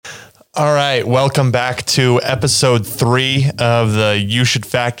All right, welcome back to episode 3 of the You Should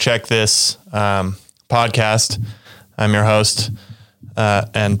Fact Check This podcast. I'm your host,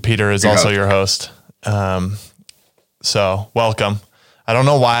 and Peter is also your host. So welcome. I don't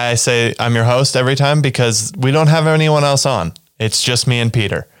know why I say I'm your host every time because we don't have anyone else on. It's just me and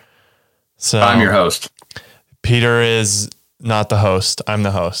Peter. So I'm your host. Peter is not the host. I'm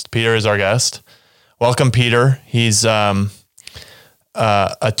the host. Peter is our guest. Welcome, Peter. He's a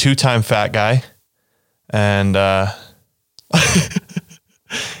 2-time fat guy. And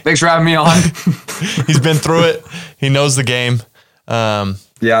thanks for having me on. He's been through it. He knows the game.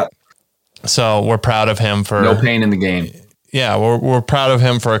 Yeah. So we're proud of him for no pain in the game. Yeah, we're proud of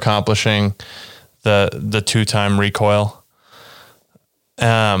him for accomplishing the 2-time recoil.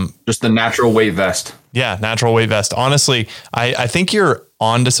 Just the natural weight vest. Yeah, natural weight vest. Honestly, I think you're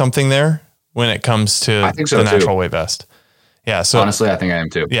onto something there when it comes to the natural weight vest. Yeah. So honestly, I think I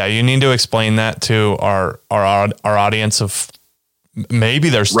am too. Yeah, you need to explain that to our audience of maybe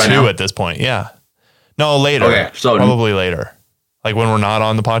there's right 2 now? At this point. Yeah. No, later. Okay, so probably later. Like when we're not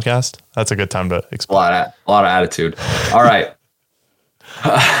on the podcast. That's a good time to explain. A lot of attitude. All right.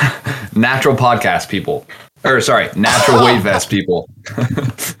 Natural podcast people. Natural weight vest people.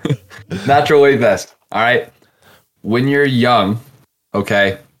 Natural weight vest. All right. When you're young,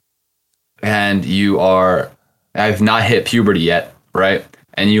 okay, and I've not hit puberty yet, right?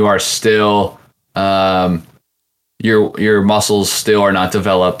 And you are still, your muscles still are not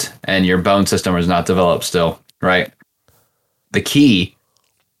developed and your bone system is not developed still, right? The key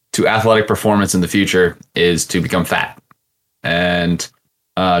to athletic performance in the future is to become fat and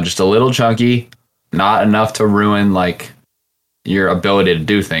just a little chunky, not enough to ruin like your ability to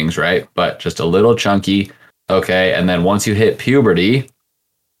do things, right? But just a little chunky, okay? And then once you hit puberty,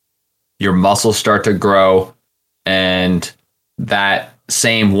 your muscles start to grow. And that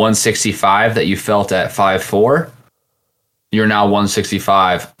same 165 that you felt at 5'4", you're now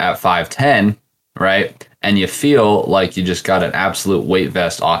 165 at 5'10", right? And you feel like you just got an absolute weight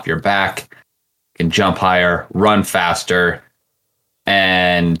vest off your back. You can jump higher, run faster.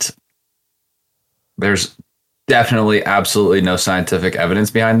 And there's definitely absolutely no scientific evidence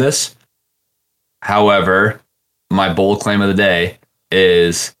behind this. However, my bold claim of the day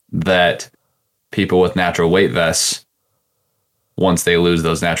is that people with natural weight vests, once they lose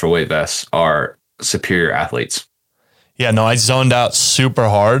those natural weight vests, are superior athletes. Yeah, no, I zoned out super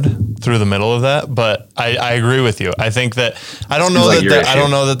hard through the middle of that, but I agree with you. I think that I don't know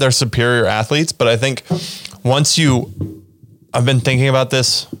that they're superior athletes, but I think I've been thinking about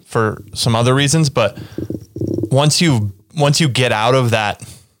this for some other reasons, but once you get out of the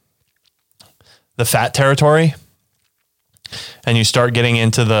fat territory and you start getting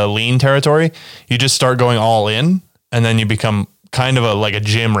into the lean territory, you just start going all in, and then you become kind of like a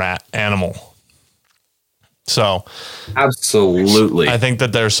gym rat animal. So absolutely. I think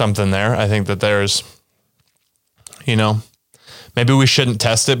that there's something there. I think that there's, maybe we shouldn't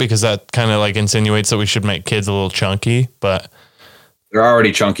test it because that kind of like insinuates that we should make kids a little chunky, but they're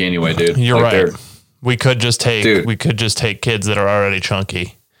already chunky anyway, dude. You're right. We could just take kids that are already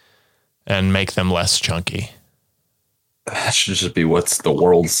chunky and make them less chunky. That should just be what the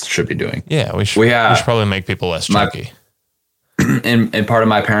world should be doing. Yeah, we should probably make people less chunky. In part of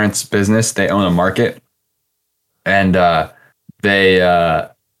my parents' business, they own a market, and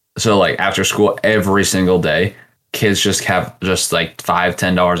so like after school every single day, kids just have just like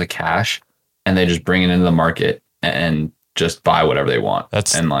 $5-10 of cash, and they just bring it into the market and just buy whatever they want.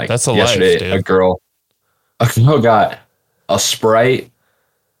 That's a yesterday, life, dude. A girl got a Sprite,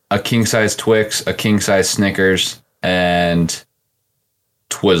 a king size Twix, a king size Snickers, and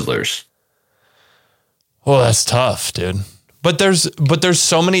Twizzlers. Well, that's tough, dude. But there's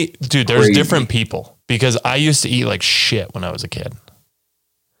so many, dude, there's crazy. Different people, because I used to eat like shit when I was a kid.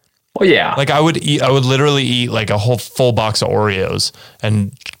 Well, yeah. Like I would literally eat like a whole full box of Oreos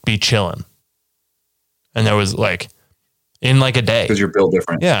and be chilling. And there was like in like a day. Because you're built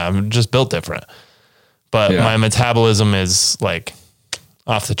different. Yeah, I'm just built different. But my metabolism is like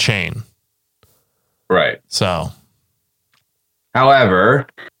off the chain. Right. So. However,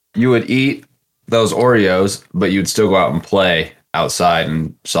 you would eat those Oreos, but you'd still go out and play outside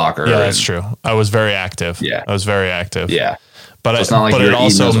and soccer. Yeah, that's true. I was very active. Yeah. I was very active. Yeah. But, so it's not like it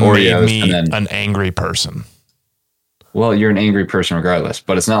also made me an angry person. Well, you're an angry person regardless,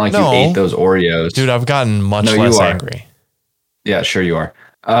 but it's not like you ate those Oreos. Dude, I've gotten much less angry. Yeah, sure you are.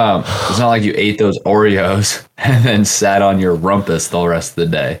 It's not like you ate those Oreos and then sat on your rumpus the rest of the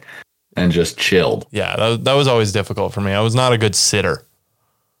day and just chilled. Yeah, that was always difficult for me. I was not a good sitter.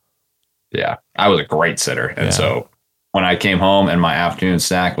 Yeah, I was a great sitter. And so when I came home and my afternoon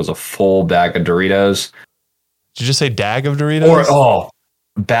snack was a full bag of Doritos. Did you just say dag of Doritos?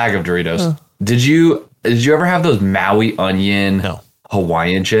 Bag of Doritos. Huh. Did you ever have those Maui onion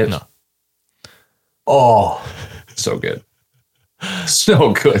Hawaiian chips? No. Oh, so good.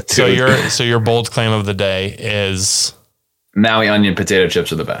 So good. Dude. So your bold claim of the day is Maui onion potato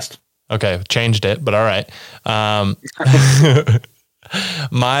chips are the best. Okay, changed it, but all right.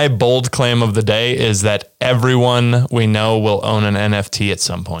 My bold claim of the day is that everyone we know will own an NFT at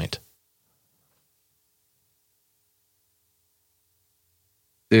some point.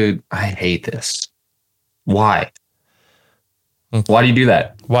 Dude, I hate this. Why? Why do you do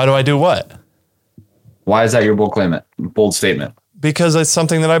that? Why do I do what? Why is that your bold statement? Because it's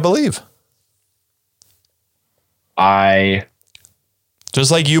something that I believe.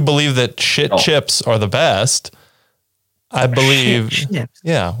 Just like you believe that chips are the best, I believe.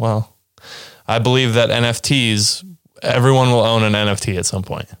 Yeah, well, I believe that NFTs, everyone will own an NFT at some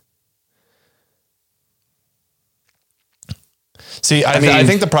point. See, I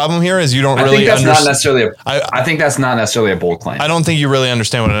think the problem here is you don't really understand. I think that's not necessarily a bold claim. I don't think you really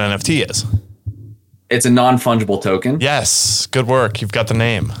understand what an NFT is. It's a non-fungible token. Yes. Good work. You've got the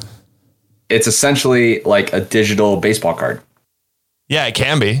name. It's essentially like a digital baseball card. Yeah, it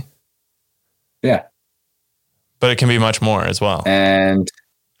can be. Yeah. But it can be much more as well. And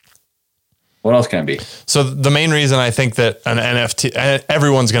what else can it be? So the main reason I think that an NFT,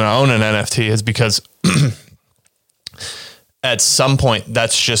 everyone's going to own an NFT is because at some point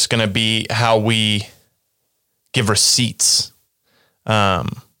that's just going to be how we give receipts.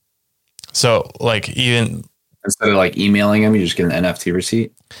 So like even instead of like emailing them, you just get an NFT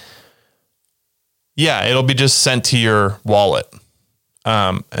receipt. Yeah, it'll be just sent to your wallet.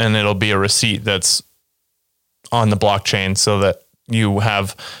 And it'll be a receipt that's on the blockchain so that you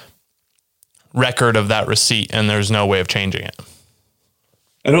have record of that receipt and there's no way of changing it.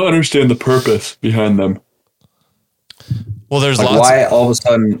 I don't understand the purpose behind them. Well, there's like lots. Why all of a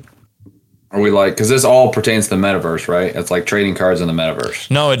sudden are we like, because this all pertains to the metaverse, right? It's like trading cards in the metaverse.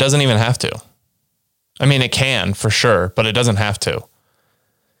 No, it doesn't even have to. I mean, it can for sure, but it doesn't have to.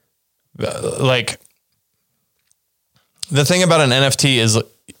 Like, the thing about an NFT is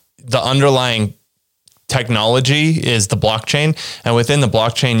the underlying technology is the blockchain. And within the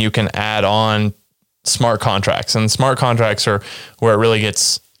blockchain, you can add on smart contracts. And smart contracts are where it really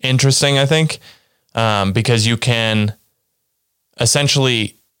gets interesting, I think, because you can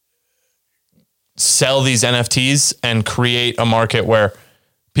essentially sell these NFTs and create a market where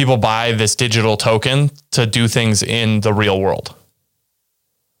people buy this digital token to do things in the real world.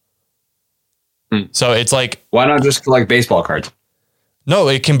 So it's like, why not just collect baseball cards? No,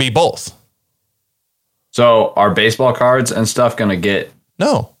 it can be both. So are baseball cards and stuff going to get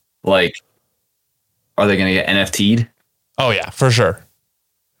like, are they going to get NFT'd? Oh yeah, for sure.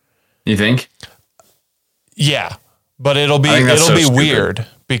 You think? Yeah, but it'll be weird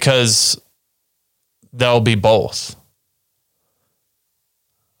because they'll be both.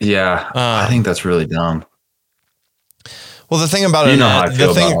 Yeah, I think that's really dumb. Well, the thing about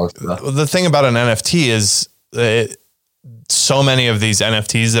the thing about an NFT is so many of these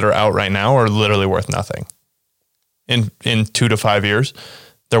NFTs that are out right now are literally worth nothing. In 2 to 5 years,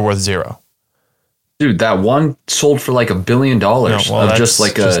 they're worth zero. Dude, that one sold for like $1 billion. No, well, that's just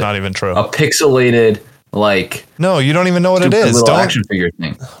like just not even true. A pixelated like. No, you don't even know what it is. Little action figure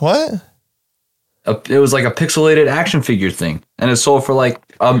thing. What? It was like a pixelated action figure thing, and it sold for like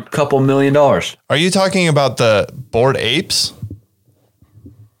a couple $1 million. Are you talking about the Bored Apes?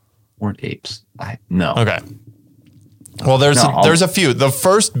 Bored Apes? No. Okay. Well, there's a few. The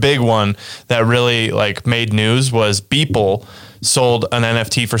first big one that really like made news was Beeple sold an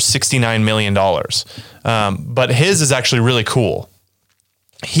NFT for $69 million. But his is actually really cool.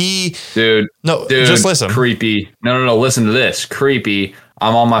 Dude, just listen. Creepy. No. Listen to this. Creepy.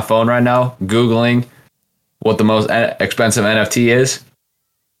 I'm on my phone right now, Googling what the most expensive NFT is.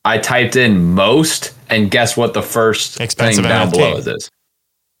 I typed in most, and guess what the first expensive thing down NFT below is?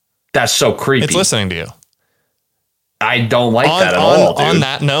 That's so creepy. It's listening to you. I don't like that at all, dude. On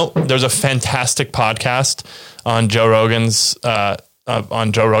that note, there's a fantastic podcast on Joe Rogan's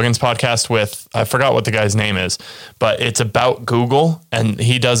podcast with, I forgot what the guy's name is, but it's about Google, and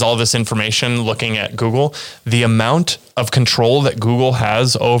he does all this information looking at Google. The amount of control that Google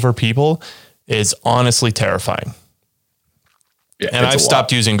has over people is honestly terrifying. Yeah, and I've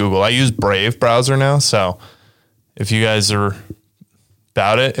stopped using Google. I use Brave browser now, so if you guys are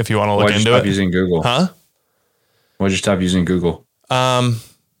about it, if you want to look into it. Why'd you stop using Google? Huh? Why'd you stop using Google?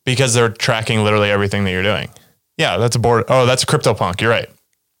 Because they're tracking literally everything that you're doing. Yeah, that's a CryptoPunk. You're right.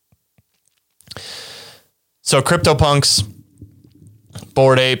 So CryptoPunks,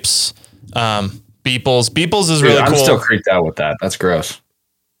 Bored Apes, Beeples. Beeples is really cool. I'm still creeped out with that. That's gross.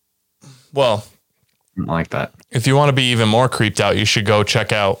 Well, I don't like that. If you want to be even more creeped out, you should go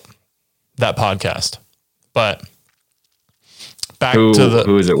check out that podcast. But back to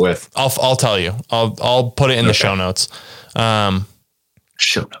who is it with? I'll tell you. I'll put it in the show notes.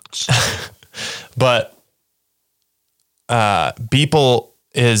 Show notes. But Beeple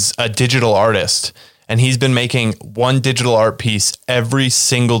is a digital artist, and he's been making one digital art piece every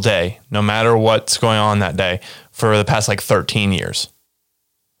single day, no matter what's going on that day, for the past 13 years.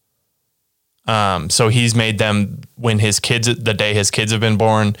 So he's made them when the day his kids have been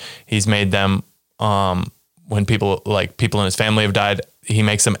born. He's made them when people in his family have died. He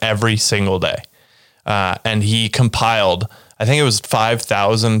makes them every single day. And he compiled, I think it was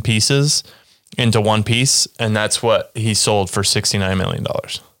 5,000 pieces into one piece. And that's what he sold for $69 million.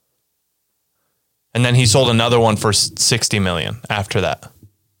 And then he sold another one for $60 million after that.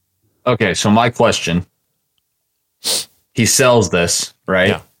 Okay. So my question, he sells this, right?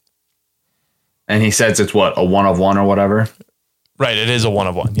 Yeah. And he says it's what, a one of one or whatever? Right. It is a one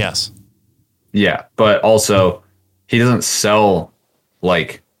of one. Yes. Yeah. But also he doesn't sell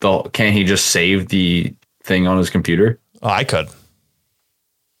can't he just save the thing on his computer? Oh, I could.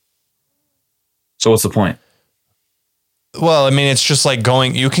 So what's the point? Well, I mean, it's just like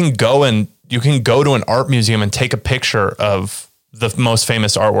you can go to an art museum and take a picture of the most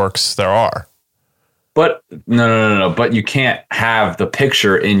famous artworks there are. But no. But you can't have the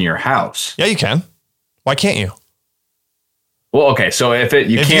picture in your house. Yeah, you can. Why can't you? Well, okay. So if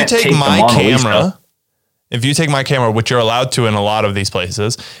you take my camera, if you take my camera, which you're allowed to in a lot of these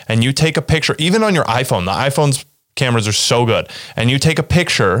places, and you take a picture, even on your iPhone, the iPhone's cameras are so good, and you take a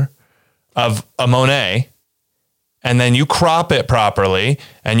picture of a Monet, and then you crop it properly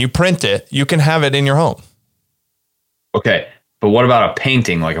and you print it, you can have it in your home. Okay. But what about a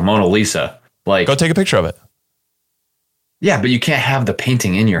painting like a Mona Lisa? Go take a picture of it. Yeah, but you can't have the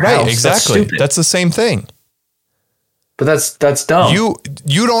painting in your house. Exactly. That's the same thing. But that's dumb.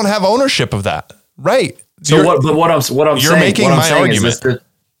 You don't have ownership of that. Right. So what I'm saying, you're making my argument.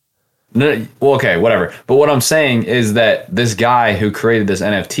 Well, okay, whatever. But what I'm saying is that this guy who created this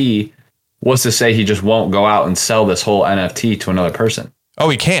NFT was to say he just won't go out and sell this whole NFT to another person. Oh,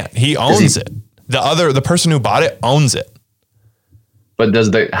 he can't. He owns it. The person who bought it owns it. But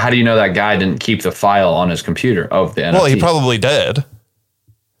how do you know that guy didn't keep the file on his computer of the NFT? Well, he probably did.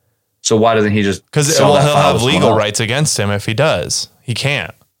 So why doesn't he just? Because he'll have legal rights against him if he does. He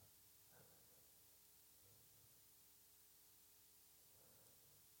can't.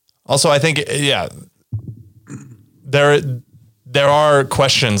 Also, I think there are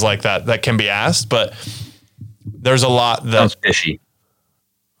questions like that can be asked, but there's a lot that sounds fishy.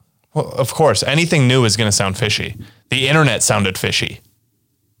 Well, of course, anything new is going to sound fishy. The internet sounded fishy.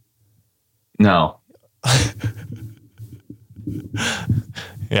 No.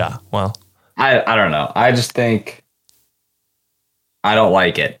 Yeah, well. I don't know. I just think I don't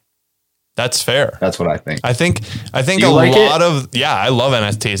like it. That's fair. That's what I think. I think a lot of I love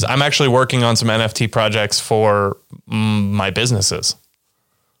NFTs. I'm actually working on some NFT projects for my businesses.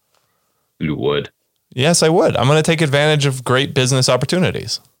 You would? Yes, I would. I'm going to take advantage of great business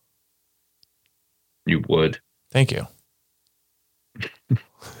opportunities. You would. Thank you.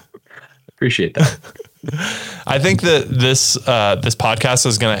 Appreciate that. I think that this podcast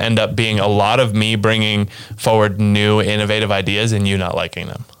is going to end up being a lot of me bringing forward new innovative ideas and you not liking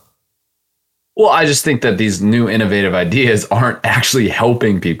them. Well, I just think that these new innovative ideas aren't actually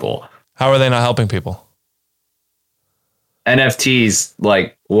helping people. How are they not helping people? NFTs,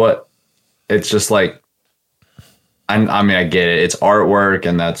 what? It's just I mean, I get it. It's artwork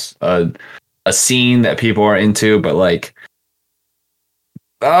and that's a scene that people are into, but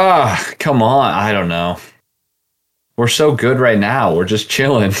come on. I don't know. We're so good right now. We're just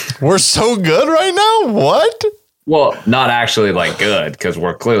chilling. We're so good right now? What? Well, not actually good because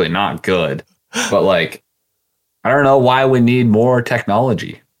we're clearly not good. But I don't know why we need more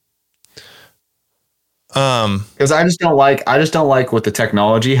technology. Because I just don't like with the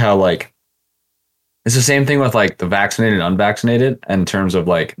technology how it's the same thing with the vaccinated and unvaccinated in terms of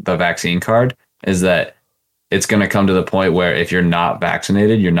the vaccine card is that it's going to come to the point where if you're not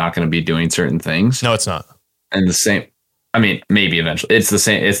vaccinated, you're not going to be doing certain things. No, it's not. And the same, I mean, maybe eventually it's the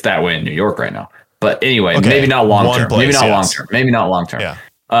same. It's that way in New York right now. But anyway, maybe not long term. Maybe not long term. Yeah.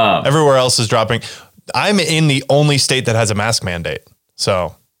 Everywhere else is dropping. I'm in the only state that has a mask mandate.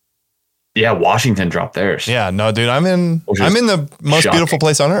 So yeah, Washington dropped theirs. Yeah, no, dude, I'm in the most beautiful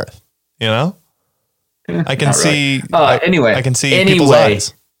place on earth. You know, I can see. Anyway, I can see people's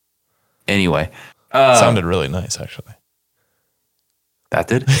eyes. Anyway, Sounded really nice, actually. That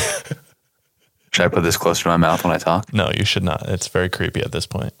did? Should I put this closer to my mouth when I talk? No, you should not. It's very creepy at this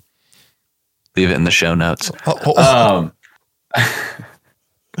point. Leave it in the show notes.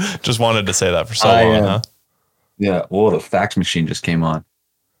 Just wanted to say that for so long, huh? Yeah. Well, the fax machine just came on.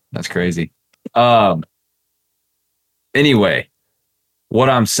 That's crazy. Anyway, what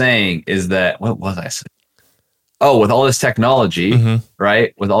I'm saying is that, what was I saying? Oh, with all this technology,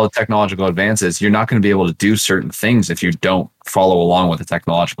 right? With all the technological advances, you're not going to be able to do certain things if you don't follow along with the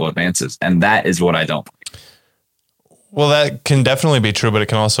technological advances. And that is what I don't. Well, that can definitely be true, but it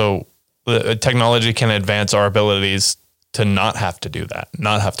can also, technology can advance our abilities to not have to do that,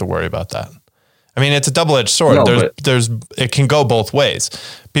 not have to worry about that. I mean, it's a double-edged sword. No, it can go both ways.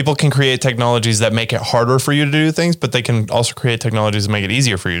 People can create technologies that make it harder for you to do things, but they can also create technologies that make it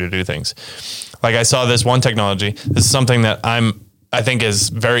easier for you to do things. Like I saw this one technology. This is something that I think is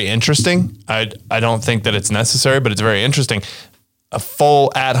very interesting. I don't think that it's necessary, but it's very interesting. A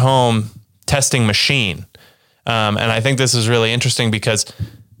full at-home testing machine. And I think this is really interesting because,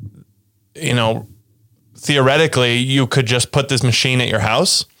 theoretically, you could just put this machine at your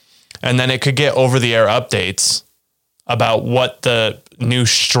house and then it could get over-the-air updates about what the new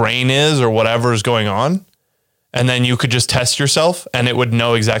strain is or whatever is going on. And then you could just test yourself and it would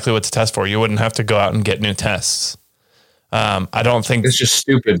know exactly what to test for. You wouldn't have to go out and get new tests. I don't think it's just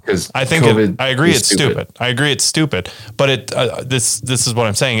stupid because I agree it's stupid. I agree it's stupid, but this is what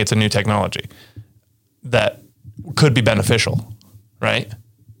I'm saying. It's a new technology that could be beneficial, right?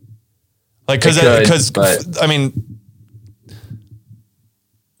 Like, because I mean,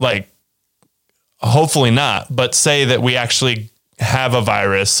 like, hopefully not, but say that we actually have a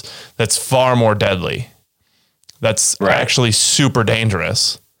virus that's far more deadly. That's actually super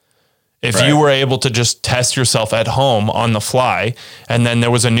dangerous. If you were able to just test yourself at home on the fly, and then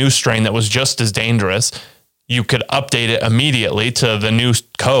there was a new strain that was just as dangerous, you could update it immediately to the new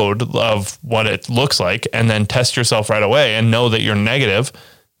code of what it looks like, and then test yourself right away and know that you're negative.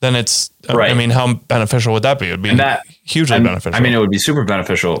 Then it's, I mean, how beneficial would that be? It would be hugely beneficial. I mean, it would be super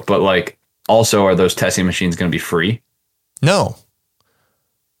beneficial, but like, also, are those testing machines going to be free? No.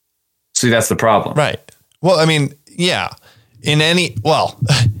 See, that's the problem. Right. Well, I mean, yeah.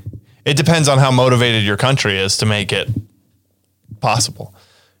 It depends on how motivated your country is to make it possible.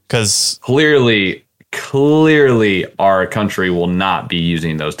 Because clearly, our country will not be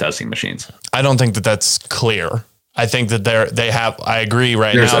using those testing machines. I don't think that that's clear. I think that I agree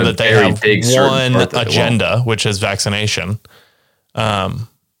now that they have one agenda, which is vaccination.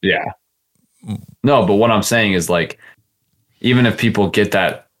 Yeah. No, but what I'm saying is, like, even if people get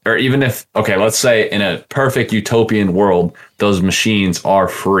that, or even if, let's say in a perfect utopian world, those machines are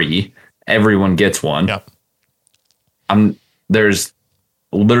free, everyone gets one. Yeah. There's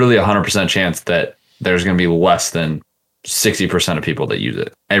literally 100% chance that there's going to be less than 60% of people that use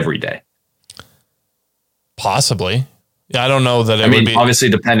it every day. Possibly. Yeah, I don't know that would be. Obviously,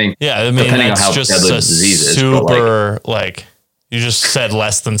 depending. Yeah, I mean, depending on how deadly the disease is. Super, like, you just said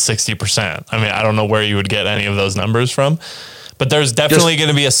less than 60%. I mean, I don't know where you would get any of those numbers from, but there's definitely going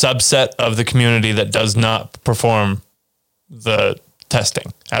to be a subset of the community that does not perform the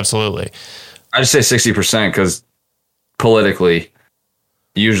testing. Absolutely. I just say 60% because politically,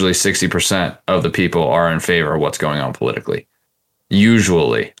 usually 60% of the people are in favor of what's going on politically.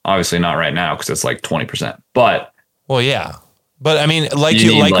 Usually, obviously not right now because it's like 20%, but. Well, yeah. But I mean,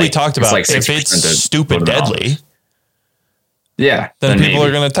 we talked about, like, if it's stupid deadly. Yeah. Then people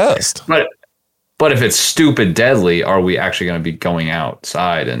are going to test. But if it's stupid deadly, are we actually going to be going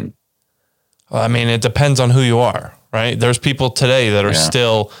outside? And well, I mean, it depends on who you are, right? There's people today that are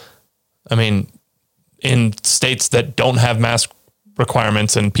still, I mean, in states that don't have mask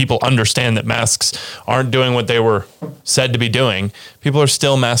requirements and people understand that masks aren't doing what they were said to be doing. People are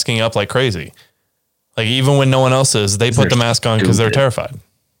still masking up like crazy. Like, even when no one else is, they put the mask on because they're terrified.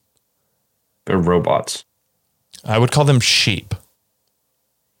 They're robots. I would call them sheep.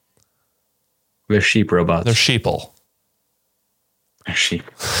 They're sheep robots. They're sheeple. They're sheep.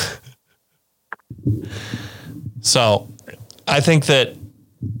 So I think that,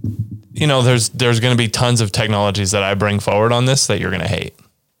 there's going to be tons of technologies that I bring forward on this that you're going to hate.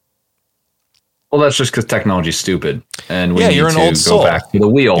 Well, that's just because technology's stupid, and we need you're an old to soul. Go back to the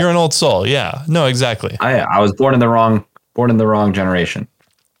wheel. You're an old soul. Yeah, no, exactly. I was born in the wrong generation.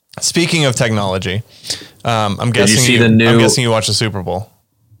 Speaking of technology, I'm guessing Did you see the new. I'm guessing you watched the Super Bowl.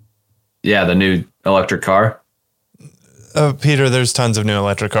 Yeah, the new electric car. Peter, there's tons of new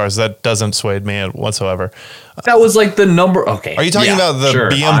electric cars. That doesn't sway me whatsoever. That was like the number. Okay. Are you talking about the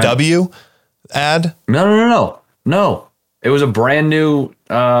BMW ad? No. It was a brand new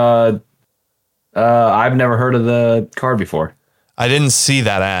I've never heard of the card before. I didn't see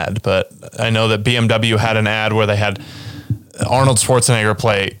that ad, but I know that BMW had an ad where they had Arnold Schwarzenegger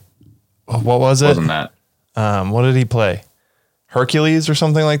play. What was it? Wasn't that? What did he play? Hercules or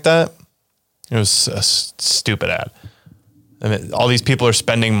something like that? It was a stupid ad. I mean, all these people are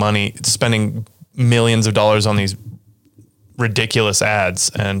spending millions of dollars on these ridiculous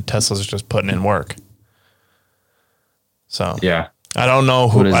ads, and Tesla's just putting in work. So yeah, I don't know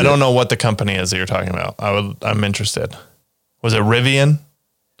know what the company is that you're talking about. I'm interested. Was it Rivian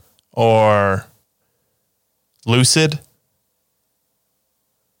or Lucid?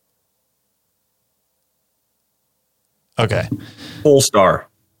 Okay. Polestar.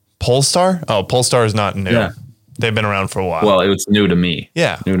 Polestar? Oh, Polestar is not new. Yeah. They've been around for a while. Well, it was new to me.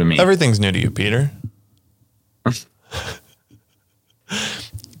 Yeah. New to me. Everything's new to you, Peter.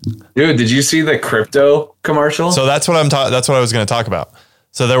 Dude, did you see the crypto commercial? So that's what that's what I was going to talk about.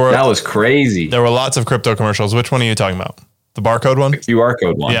 So that was crazy. There were lots of crypto commercials. Which one are you talking about? The barcode one? The QR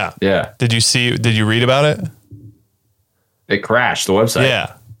code one. Yeah. Yeah. Did you read about it? It crashed the website.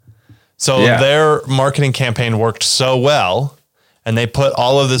 Yeah. So their marketing campaign worked so well, and they put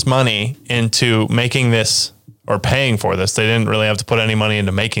all of this money into making this or paying for this. They didn't really have to put any money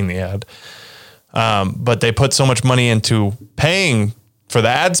into making the ad. But they put so much money into paying for the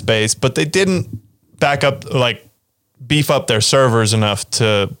ad space, but they didn't beef up their servers enough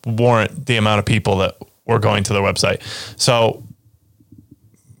to warrant the amount of people that were going to their website. So,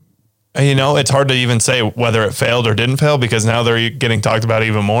 it's hard to even say whether it failed or didn't fail because now they're getting talked about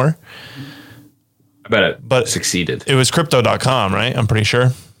even more. I bet it succeeded. It was crypto.com, right? I'm pretty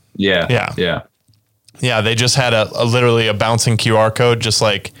sure. Yeah. Yeah. Yeah. Yeah. They just had literally a bouncing QR code, just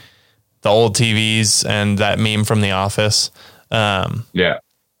like the old TVs and that meme from The Office. Yeah.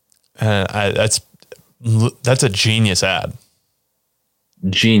 And that's a genius ad.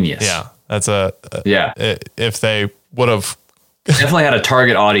 Genius. Yeah. That's if they would have definitely had a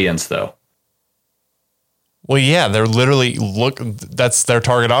target audience though. Well, yeah, they're literally that's their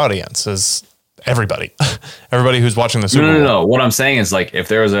target audience is everybody, everybody who's watching the Super Bowl. No. What I'm saying is if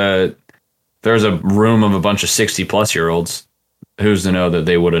there's a room of a bunch of 60+-year-olds, who's to know that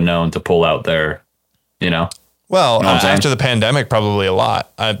they would have known to pull out their, Well, after the pandemic, probably a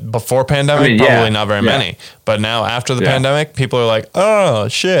lot. Before pandemic, probably not very many. But now after the pandemic, people are like, oh,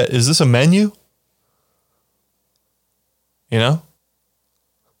 shit, is this a menu?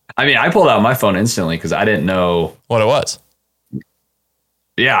 I mean, I pulled out my phone instantly because I didn't know what it was.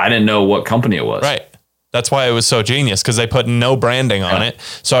 Yeah, I didn't know what company it was. Right. That's why it was so genius because they put no branding on it.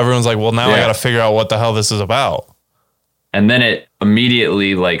 So everyone's like, well, now I got to figure out what the hell this is about. And then it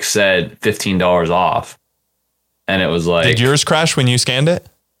immediately said $15 off. And it was like, did yours crash when you scanned it?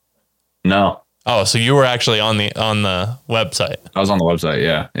 No. Oh, so you were actually on the website. I was on the website.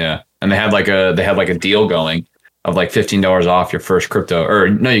 Yeah. Yeah. And they had a deal going of $15 off your first crypto, or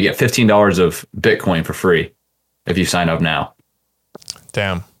no, you get $15 of Bitcoin for free if you sign up now.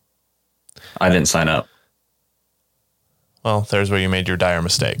 Damn. I didn't sign up. Well, there's where you made your dire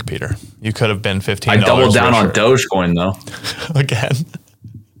mistake, Peter. You could have been $15. I doubled down on Dogecoin though. Again.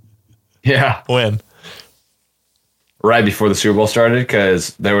 Yeah. When? Right before the Super Bowl started,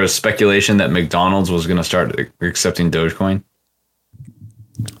 because there was speculation that McDonald's was going to start accepting Dogecoin.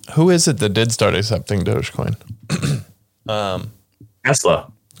 Who is it that did start accepting Dogecoin?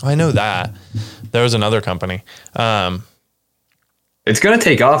 Tesla. I know that. There was another company. It's going to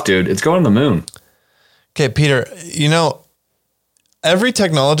take off, dude. It's going to the moon. Okay, Peter, every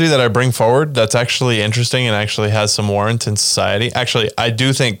technology that I bring forward that's actually interesting and actually has some warrant in society. Actually, I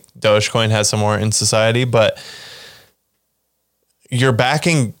do think Dogecoin has some warrant in society, but you're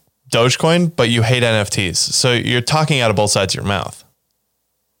backing Dogecoin, but you hate NFTs. So you're talking out of both sides of your mouth.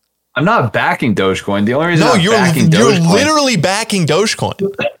 I'm not backing Dogecoin. The only reason you're literally backing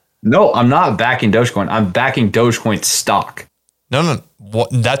Dogecoin. No, I'm not backing Dogecoin. I'm backing Dogecoin stock. No.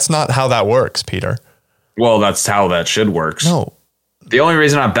 That's not how that works, Peter. Well, that's how that should work. No. The only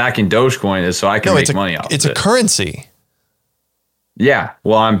reason I'm backing Dogecoin is so I can make money off of it. It's a currency. Yeah.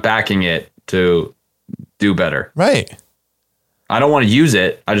 Well, I'm backing it to do better. Right. I don't want to use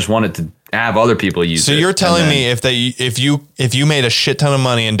it. I just want it to have other people use it. So you're telling me if you made a shit ton of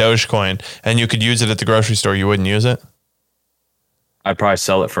money in Dogecoin and you could use it at the grocery store, you wouldn't use it? I'd probably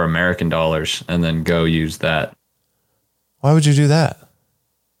sell it for American dollars and then go use that. Why would you do that?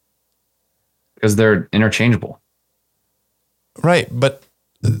 Because they're interchangeable. Right, but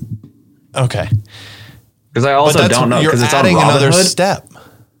okay. Because I also don't know. You're adding another step.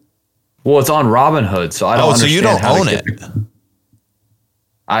 Well, it's on Robinhood, so I don't understand. So you don't own it.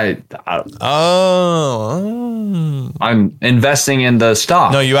 I'm investing in the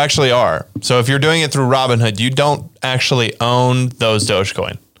stock. No, you actually are. So if you're doing it through Robinhood, you don't actually own those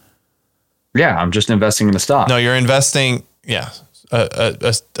Dogecoin. Yeah, I'm just investing in the stock. No, you're investing. Yeah,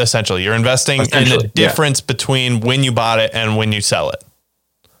 essentially, you're investing in the difference between when you bought it and when you sell it.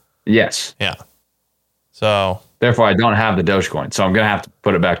 Yes. Yeah. So therefore, I don't have the Dogecoin, so I'm gonna have to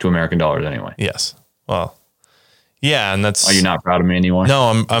put it back to American dollars anyway. Yes. Well. Yeah, and that's. Are you not proud of me anymore?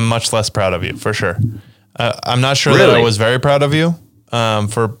 No, I'm much less proud of you for sure. I'm not sure that I was very proud of you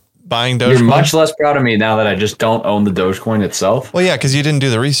for buying Dogecoin. You're much less proud of me now that I just don't own the Dogecoin itself. Well, yeah, because you didn't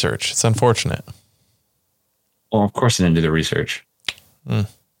do the research. It's unfortunate. Well, of course I didn't do the research.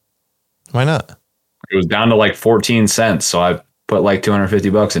 Why not? It was down to like 14 cents, so I put like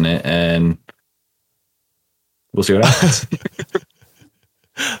 $250 in it, and we'll see what happens.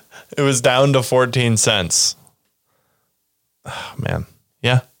 It was down to 14 cents. Oh, man.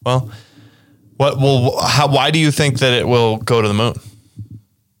 Yeah. Well, why do you think that it will go to the moon?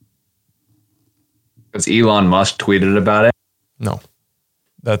 Because Elon Musk tweeted about it. No,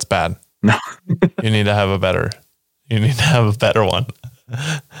 that's bad. No, you need to have a better one.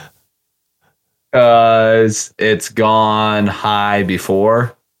 Because it's gone high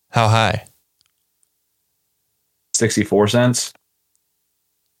before. How high? 64 cents.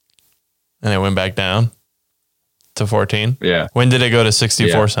 And it went back down to 14. Yeah. When did it go to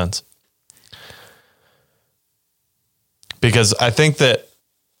 64 cents? Because I think that,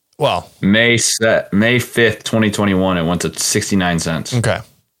 well, May 5th, 2021, it went to 69 cents. Okay.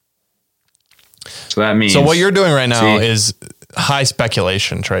 So that means. So what you're doing right now is high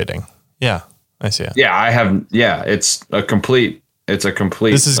speculation trading. Yeah, I see it. Yeah, I have. Yeah, it's a complete. This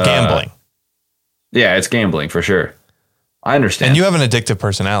is gambling. Yeah, it's gambling for sure. I understand. And you have an addictive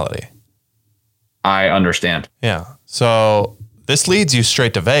personality. I understand. Yeah. So this leads you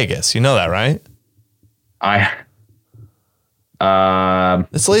straight to Vegas. You know that, right?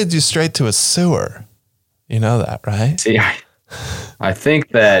 This leads you straight to a sewer. You know that, right? See, I think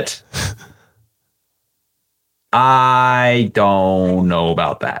that I don't know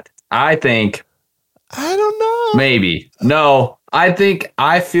about that. I don't know. Maybe. No, I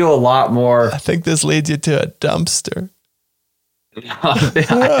feel a lot more. I think this leads you to a dumpster.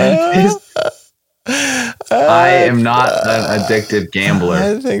 I am not an addicted gambler.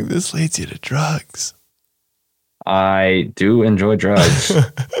 I think this leads you to drugs. I do enjoy drugs.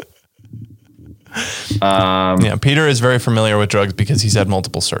 Yeah, Peter is very familiar with drugs because he's had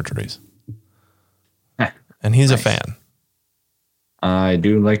multiple surgeries. And he's a fan. I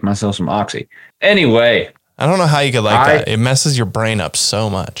do like myself some Oxy. Anyway. I don't know how you could like that. It messes your brain up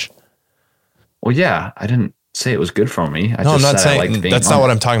so much. Well, yeah, I didn't say it was good for me. I'm not saying that's not what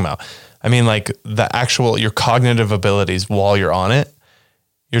I'm talking about. I mean, like your cognitive abilities while you're on it,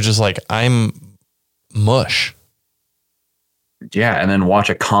 you're just like, I'm mush. Yeah, and then watch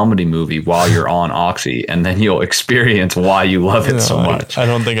a comedy movie while you're on Oxy, and then you'll experience why you love it so much. I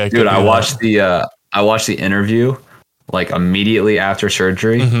don't think I could. Dude, I watched the interview like immediately after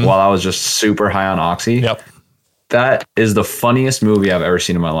surgery while I was just super high on Oxy. Yep. That is the funniest movie I've ever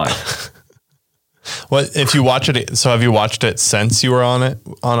seen in my life. What if you watch it? So have you watched it since you were on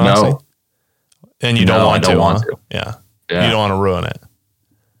Oxy? No. And you don't want to. Yeah. You don't want to ruin it.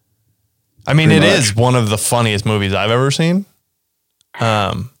 I mean, it is one of the funniest movies I've ever seen.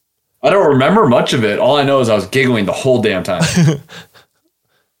 I don't remember much of it. All I know is I was giggling the whole damn time.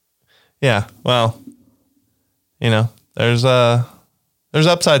 Yeah. Well, there's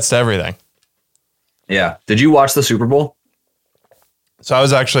upsides to everything. Yeah. Did you watch the Super Bowl? So I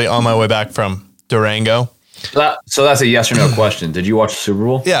was actually on my way back from Durango. So that's a yes or no question. Did you watch the Super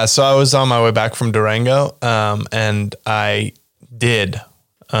Bowl? Yeah. So I was on my way back from Durango, and I did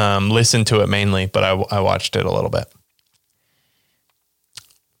listen to it mainly, but I watched it a little bit.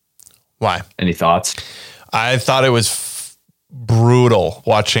 Why? Any thoughts? I thought it was brutal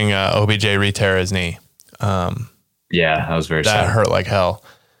watching OBJ re-tear his knee. Yeah, that was very sad. That hurt like hell.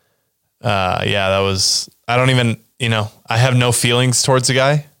 Yeah, that was, I don't even, I have no feelings towards the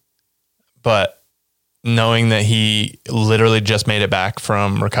guy, but knowing that he literally just made it back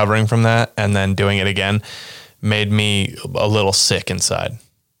from recovering from that and then doing it again made me a little sick inside.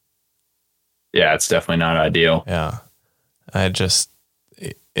 Yeah, it's definitely not ideal. Yeah. It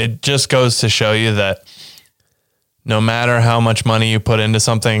just goes to show you that no matter how much money you put into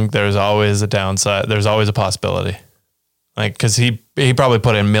something, there's always a downside. There's always a possibility. Like, cause he probably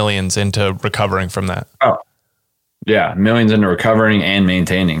put in millions into recovering from that. Oh yeah. Millions into recovering and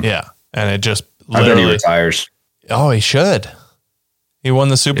maintaining. Yeah. And it just I bet he retires. Oh, he should. He won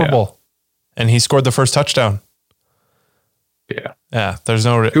the Super Bowl and he scored the first touchdown. Yeah. Yeah, there's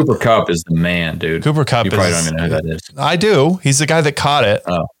no... Cooper Kupp is the man, dude. Cooper Kupp you probably don't even know who that is. I do. He's the guy that caught it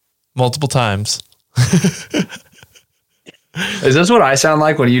multiple times. Is this what I sound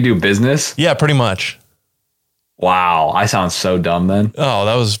like when you do business? Yeah, pretty much. Wow, I sound so dumb then. Oh,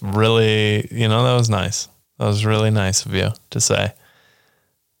 that was really, that was nice. That was really nice of you to say.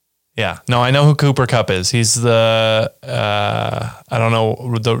 Yeah. No, I know who Cooper Kupp is. He's the, I don't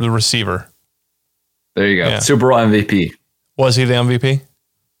know, the receiver. There you go. Yeah. Super Bowl MVP. Was he the MVP?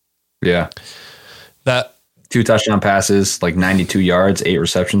 Yeah. That 2 touchdown passes, like 92 yards, 8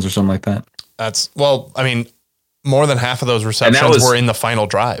 receptions or something like that. More than half of those receptions were in the final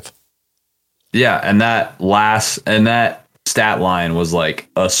drive. Yeah. And that stat line was like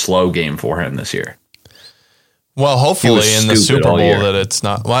a slow game for him this year. Well, hopefully in the Super Bowl that it's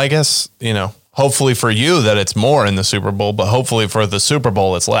not. Well, I guess, hopefully for you that it's more in the Super Bowl, but hopefully for the Super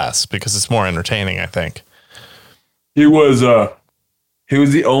Bowl it's less because it's more entertaining, I think. He was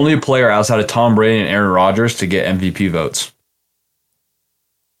the only player outside of Tom Brady and Aaron Rodgers to get MVP votes.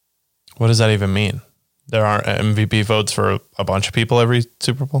 What does that even mean? There aren't MVP votes for a bunch of people every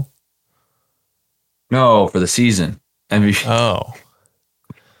Super Bowl? No, for the season. MVP. Oh.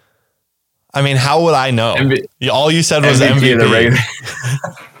 I mean, how would I know? All you said was MVP.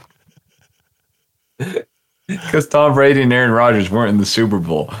 Because Tom Brady and Aaron Rodgers weren't in the Super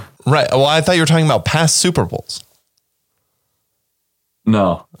Bowl. Right. Well, I thought you were talking about past Super Bowls.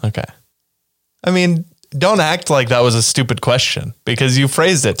 No. Okay. I mean, don't act like that was a stupid question because you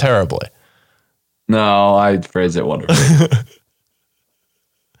phrased it terribly. No, I phrased it wonderfully.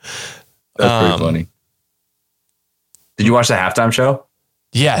 That's pretty funny. Did you watch the halftime show?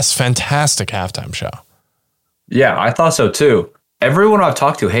 Yes, fantastic halftime show. Yeah, I thought so too. Everyone I've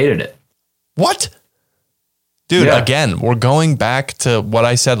talked to hated it. What? Dude, Again, we're going back to what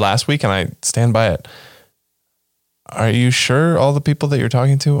I said last week and I stand by it. Are you sure all the people that you're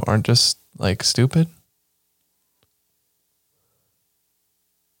talking to aren't just like stupid?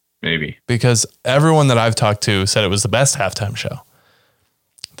 Maybe. Because everyone that I've talked to said it was the best halftime show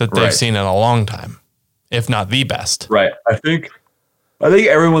that they've seen in a long time, if not the best. Right. I think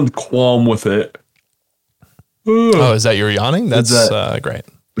everyone's qualm with it. Oh, is that your yawning? That's great.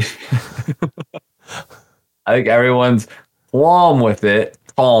 I think everyone's qualm with it.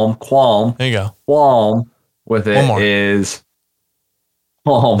 Qualm. There you go. Qualm with it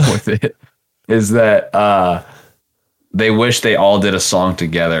is that they wish they all did a song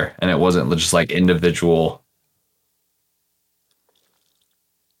together and it wasn't just like individual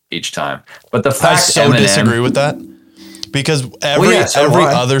each time. But the fact I disagree with that. Because every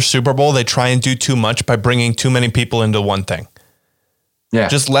other Super Bowl, they try and do too much by bringing too many people into one thing. Yeah.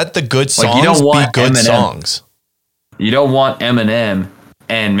 Just let the good songs be good songs. You don't want Eminem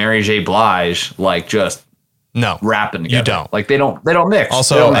and Mary J. Blige just rapping together. You don't. Like they don't mix.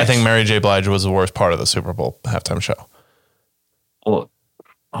 Also, I think Mary J. Blige was the worst part of the Super Bowl halftime show. Well,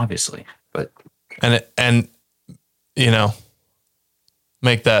 obviously, but make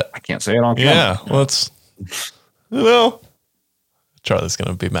that. I can't say it on camera. Yeah, let's. Charlie's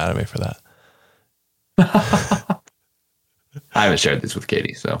gonna be mad at me for that. I haven't shared this with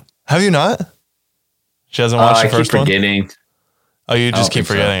Katie, so have you not? She hasn't watched the first one. Forgetting. Oh, you just keep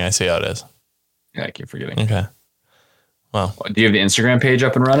forgetting. So. I see how it is. Yeah, I keep forgetting. Okay. Well, do you have the Instagram page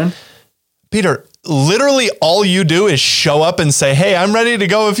up and running? Peter, literally all you do is show up and say, "Hey, I'm ready to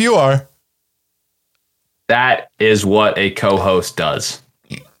go if you are." That is what a co-host does.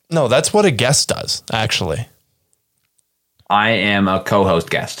 No, that's what a guest does, actually. I am a co-host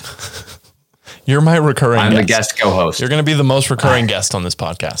guest. You're my recurring guest. I'm the guest co-host. You're going to be the most recurring guest on this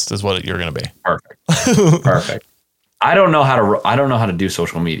podcast is what you're going to be. Perfect. Perfect. I don't know how to do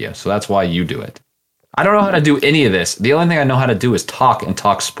social media, so that's why you do it. I don't know how to do any of this. The only thing I know how to do is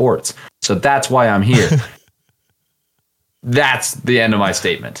talk sports. So that's why I'm here. That's the end of my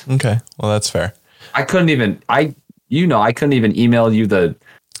statement. Okay. Well, that's fair. I couldn't even email you the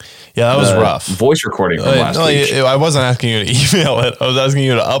that was rough. Voice recording from last week. I wasn't asking you to email it. I was asking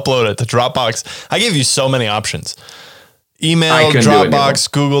you to upload it to Dropbox. I gave you so many options. Email, Dropbox,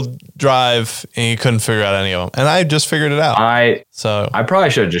 Google Drive, and you couldn't figure out any of them. And I just figured it out. I probably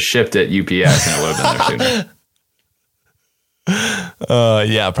should have just shipped it UPS and it would have been there sooner.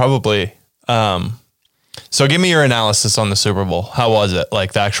 Yeah, probably. So give me your analysis on the Super Bowl. How was it?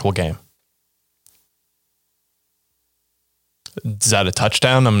 Like the actual game? Is that a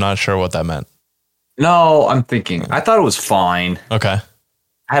touchdown? I'm not sure what that meant. No, I'm thinking. I thought it was fine. Okay.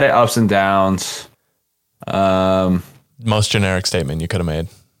 Had it ups and downs. Most generic statement you could have made.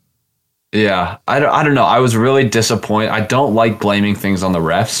 Yeah. I don't know. I was really disappointed. I don't like blaming things on the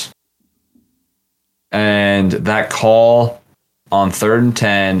refs. And that call on 3rd and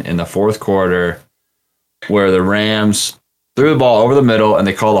 10 in the fourth quarter where the Rams threw the ball over the middle and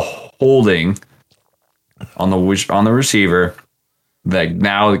they called a holding on the receiver that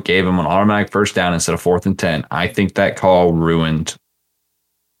now gave him an automatic first down instead of 4th and 10. I think that call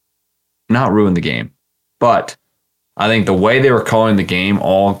not ruined the game, but I think the way they were calling the game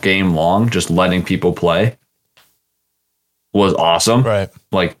all game long, just letting people play, was awesome. Right.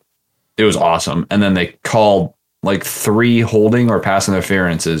 Like, it was awesome. And then they called like 3 holding or pass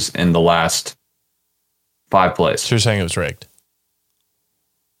interferences in the last 5 plays. So you're saying it was rigged?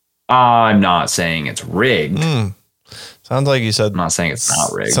 I'm not saying it's rigged. Sounds like you said... I'm not saying it's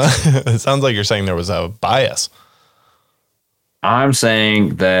not rigged. It sounds like you're saying there was a bias. I'm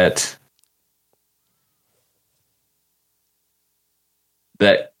saying that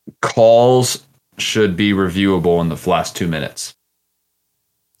calls should be reviewable in the last 2 minutes.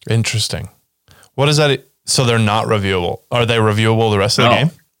 Interesting. What is that? So they're not reviewable. Are they reviewable the rest of the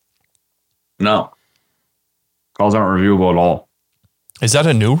game? No. Calls aren't reviewable at all. Is that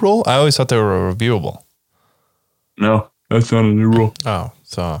a new rule? I always thought they were reviewable. No, that's not a new rule. Oh,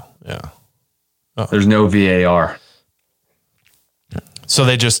 so yeah. Oh. There's no VAR. So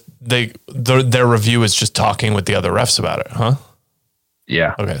their review is just talking with the other refs about it, huh?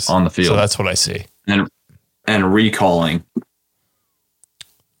 Yeah. Okay. On the field. So that's what I see. And recalling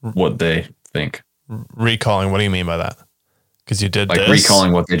what they think. Recalling. What do you mean by that? Because you did like this?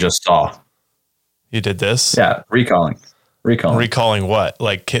 Recalling what they just saw. You did this? Yeah. Recalling. Recalling what?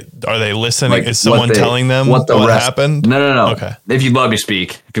 Like, are they listening? Like, is someone telling them what happened? No. Okay. If you let me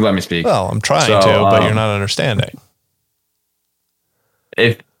speak. Well, I'm trying to, but you're not understanding.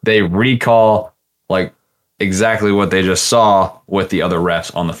 If they recall like exactly what they just saw with the other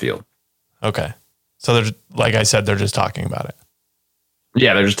refs on the field. Okay. So they're, like I said, they're just talking about it.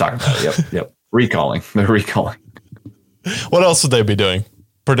 Yeah, they're just talking about it. Yep. Recalling. They're recalling. What else would they be doing?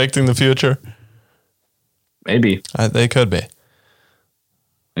 Predicting the future? Maybe. They could be.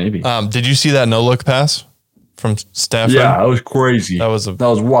 Maybe. Did you see that no-look pass from Stafford? Yeah, that was crazy. That was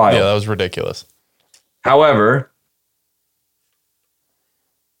wild. Yeah, that was ridiculous. However,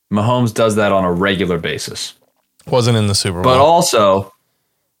 Mahomes does that on a regular basis. Wasn't in the Super Bowl. But also,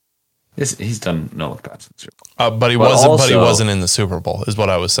 he's done no-look passes in the Super Bowl. But he wasn't in the Super Bowl, is what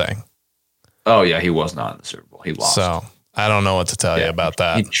I was saying. Oh, yeah, he was not in the Super Bowl. He lost. So, I don't know what to tell you about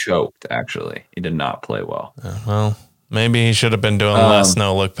that. He choked, actually. He did not play well. Well, maybe he should have been doing less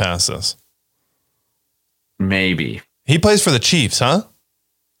no-look passes. Maybe. He plays for the Chiefs, huh?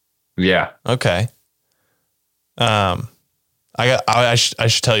 Yeah. Okay. I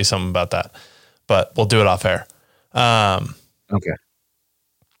should tell you something about that, but we'll do it off air. Okay.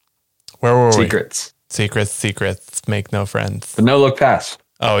 Where were we? Secrets. Make no friends. The no-look pass.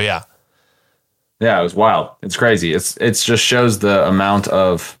 Oh, yeah. Yeah, it was wild. It's crazy. It just shows the amount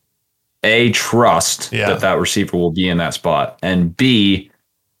of A, trust that receiver will be in that spot, and B,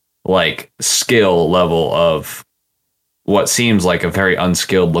 like skill level of what seems like a very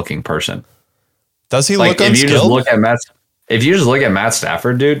unskilled looking person. Does he look unskilled? If you just look at Matt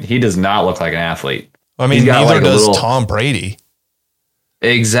Stafford, dude, he does not look like an athlete. I mean, neither does Tom Brady.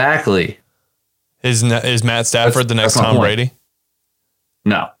 Exactly. Is Matt Stafford the next Tom Brady?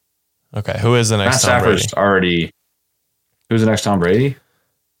 No. Okay, who is the next Tom Brady? Who's the next Tom Brady?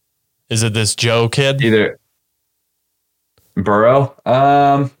 Is it this Joe kid? Either Burrow.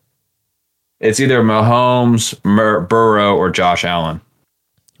 It's either Mahomes, Burrow, or Josh Allen.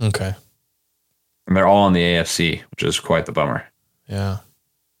 Okay. And they're all in the AFC, which is quite the bummer. Yeah.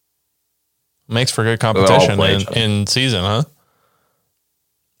 Makes for good competition in season, huh?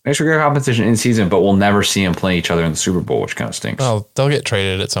 Makes for good competition in season, but we'll never see them play each other in the Super Bowl, which kind of stinks. Well, they'll get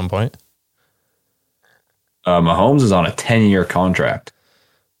traded at some point. Mahomes is on a 10-year contract.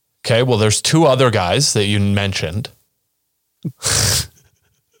 Okay, well, there's 2 other guys that you mentioned.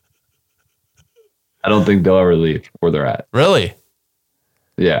 I don't think they'll ever leave where they're at. Really?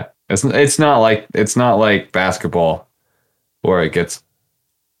 Yeah. It's not like basketball where it gets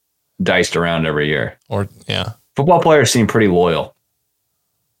diced around every year. Or yeah. Football players seem pretty loyal.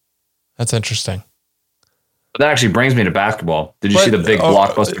 That's interesting. But that actually brings me to basketball. Did you see the big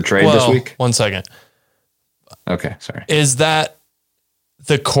blockbuster trade this week? 1 second. Okay, sorry. Is that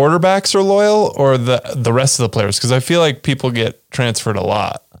the quarterbacks are loyal or the rest of the players? Because I feel like people get transferred a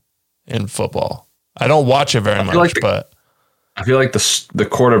lot in football. I don't watch it very much, but I feel like the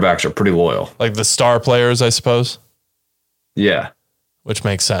quarterbacks are pretty loyal. Like the star players, I suppose. Yeah. Which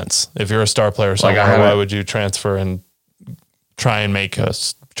makes sense. If you're a star player somewhere, why would you transfer and try and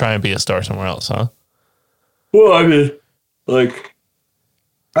be a star somewhere else, huh? Well, I mean, like,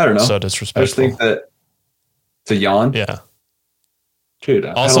 I don't know. So disrespectful. I just think that to yawn. Yeah. Dude,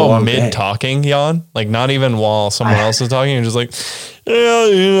 also mid talking yawn, like not even while someone else is talking. You're just like,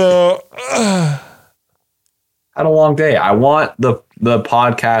 yeah. Had a long day. I want the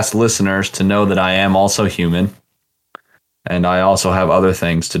podcast listeners to know that I am also human, and I also have other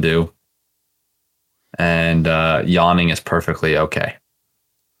things to do. And yawning is perfectly okay.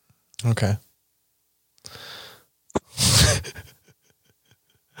 Okay.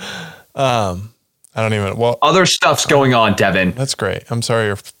 I don't even. Well, other stuff's going on, Devin. That's great. I'm sorry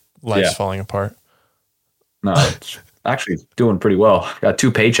your life's falling apart. No, it's actually doing pretty well. Got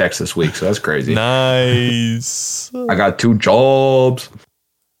 2 paychecks this week, so that's crazy. Nice. I got 2 jobs.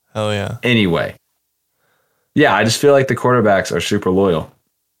 Hell yeah. Anyway, yeah, I just feel like the quarterbacks are super loyal.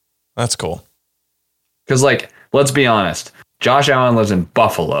 That's cool. Because, like, let's be honest. Josh Allen lives in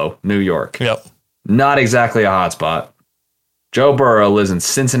Buffalo, New York. Yep. Not exactly a hotspot. Joe Burrow lives in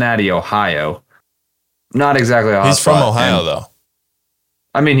Cincinnati, Ohio. Not exactly a hotspot. He's from Ohio, though.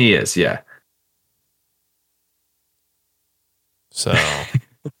 I mean, he is, yeah. So.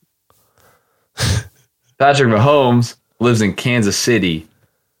 Patrick Mahomes lives in Kansas City.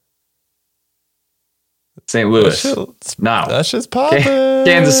 St. Louis. No. That's just popping.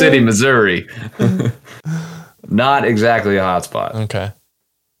 Kansas City, Missouri. Not exactly a hotspot.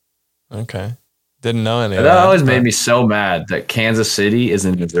 Okay. Didn't know any of that. That always made me so mad that Kansas City is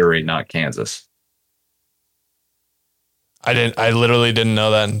in Missouri, not Kansas. I literally didn't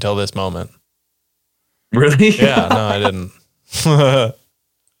know that until this moment. Really? Yeah, no, I didn't.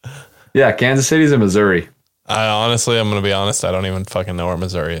 Yeah, Kansas City's in Missouri. I'm going to be honest. I don't even fucking know where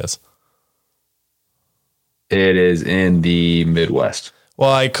Missouri is. It is in the Midwest.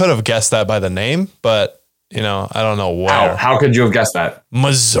 Well, I could have guessed that by the name, but, I don't know where. How could you have guessed that?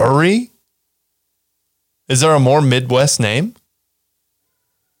 Missouri? Is there a more Midwest name?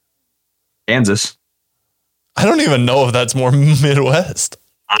 Kansas. I don't even know if that's more Midwest.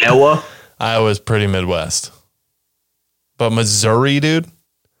 Iowa? Iowa's pretty Midwest. But Missouri, dude?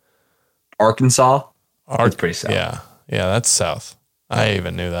 Arkansas? It's pretty south. Yeah, that's south. I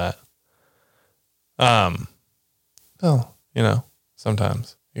even knew that. Well,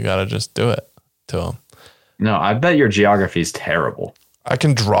 sometimes you got to just do it to them. No, I bet your geography is terrible. I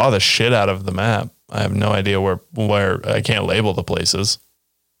can draw the shit out of the map. I have no idea where I can't label the places.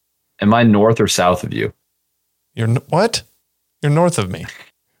 Am I north or south of you? You're what? You're north of me.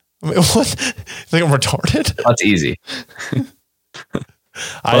 I mean, what? You think I'm retarded? That's easy.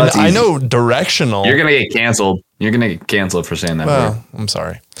 I know directional. You're gonna get canceled. You're gonna get canceled for saying that word. I'm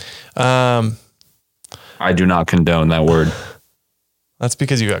sorry. I do not condone that word. That's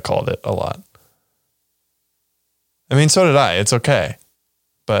because you got called it a lot. I mean, so did I. It's okay.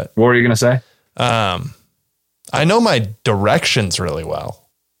 But what were you gonna say? I know my directions really well.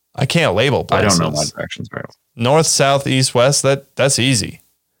 I can't label places. I don't know my directions very well. North, south, east, west. That's easy.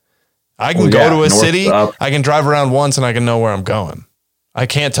 I can go to a city. I can drive around once and I can know where I'm going. I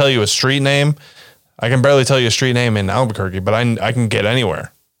can't tell you a street name. I can barely tell you a street name in Albuquerque, but I can get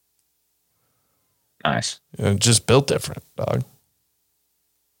anywhere. Nice. Just built different, dog.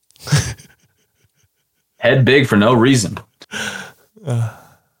 Head big for no reason. But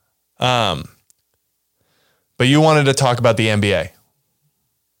you wanted to talk about the NBA.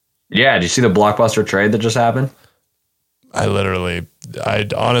 Yeah, did you see the blockbuster trade that just happened? I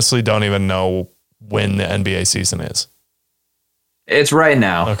honestly don't even know when the NBA season is. It's right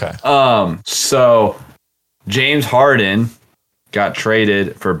now. Okay. So James Harden got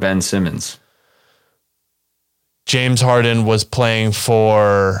traded for Ben Simmons. James Harden was playing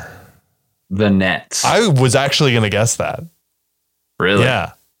for the Nets. I was actually going to guess that. Really?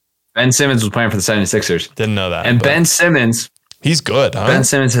 Yeah. Ben Simmons was playing for the 76ers. Didn't know that. And Ben Simmons, he's good, huh? Ben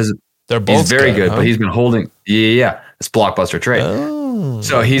Simmons he's very good, huh? But he's been holding it's blockbuster trade. Oh.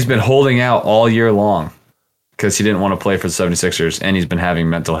 So he's been holding out all year long because he didn't want to play for the 76ers and he's been having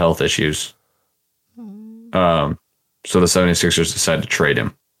mental health issues. So the 76ers decided to trade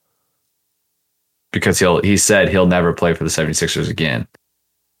him because he said he'll never play for the 76ers again.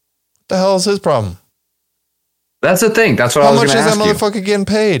 What the hell is his problem? That's the thing. That's what I was going to ask you. How much is that motherfucker getting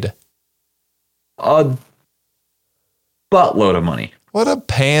paid? A buttload of money. What a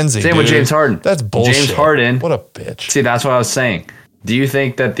pansy. Same with James Harden. That's bullshit. James Harden. What a bitch. See, that's what I was saying. Do you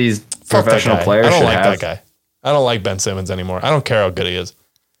think that these professional players I don't like that guy. I don't like Ben Simmons anymore. I don't care how good he is.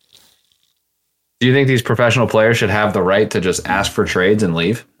 Do you think these professional players should have the right to just ask for trades and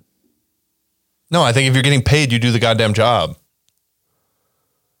leave? No, I think if you're getting paid, you do the goddamn job.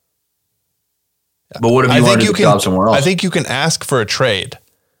 But what if you want to do the job somewhere else? I think you can ask for a trade.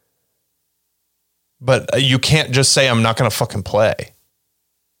 But you can't just say, I'm not going to fucking play.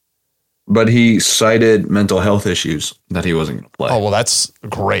 But he cited mental health issues that he wasn't going to play. Oh, well, that's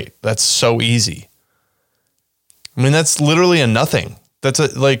great. That's so easy. I mean, that's literally a nothing. That's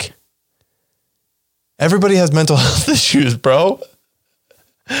like, everybody has mental health issues, bro.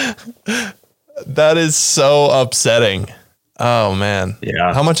 That is so upsetting. Oh, man.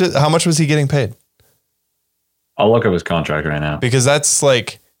 Yeah. How much was he getting paid? I'll look up his contract right now. Because that's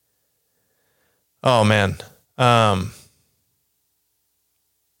like, oh, man.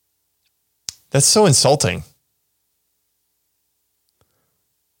 That's so insulting.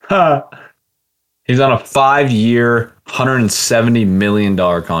 He's on a 5-year, $170 million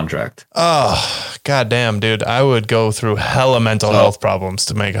contract. Oh, goddamn, dude. I would go through hella mental health problems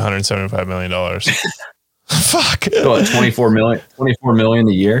to make $175 million. Fuck. What, $24 million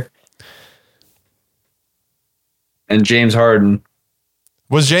a year? And James Harden.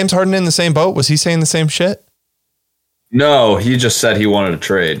 Was James Harden in the same boat? Was he saying the same shit? No, he just said he wanted to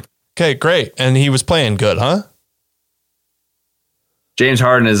trade. Okay, great. And he was playing good, huh? James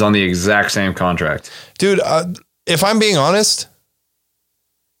Harden is on the exact same contract. Dude, if I'm being honest,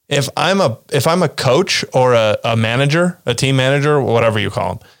 if I'm a coach or a manager, a team manager, whatever you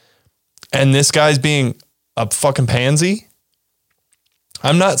call him, and this guy's being a fucking pansy,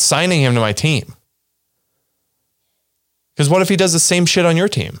 I'm not signing him to my team. Because what if he does the same shit on your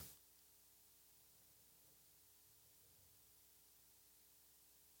team?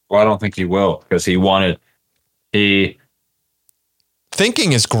 Well, I don't think he will because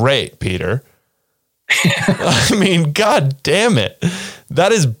Thinking is great, Peter. I mean, God damn it.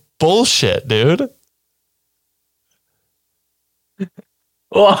 That is bullshit, dude.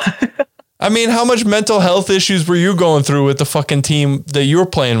 Well, I mean, how much mental health issues were you going through with the fucking team that you were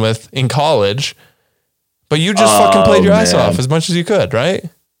playing with in college? But you just fucking played your ass off as much as you could, right?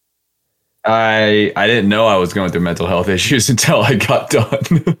 I didn't know I was going through mental health issues until I got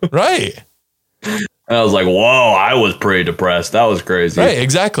done. Right. And I was like, whoa, I was pretty depressed. That was crazy. Right,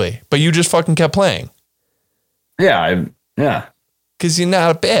 exactly. But you just fucking kept playing. Yeah. Because you're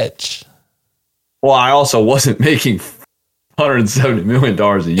not a bitch. Well, I also wasn't making $170 million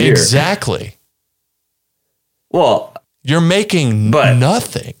a year. Exactly. Well, you're making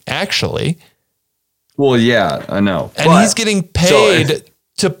nothing, actually. Well, yeah, I know. And he's getting paid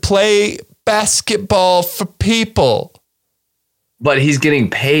to play basketball for people. But he's getting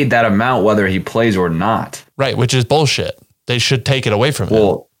paid that amount whether he plays or not. Right, which is bullshit. They should take it away from him.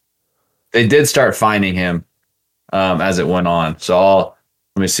 Well, they did start fining him as it went on. So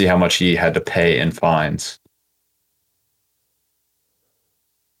let me see how much he had to pay in fines.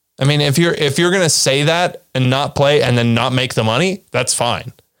 I mean, if you're going to say that and not play and then not make the money, that's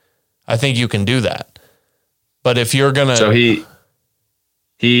fine. I think you can do that. But if you're going to... So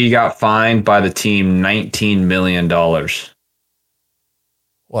he got fined by the team $19 million. Well,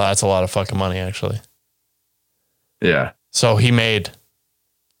 that's a lot of fucking money, actually. Yeah. So he made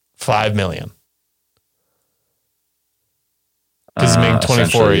 $5 million. Because he's making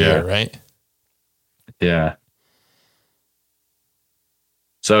 24 a year, right? Yeah.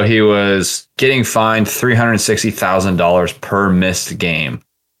 So he was getting fined $360,000 per missed game.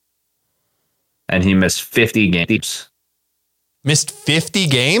 And he missed 50 games. Missed 50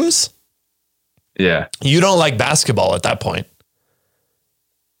 games? Yeah. You don't like basketball at that point.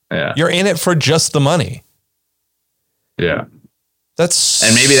 Yeah. You're in it for just the money. Yeah.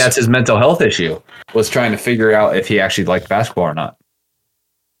 And maybe that's his mental health issue, was trying to figure out if he actually liked basketball or not.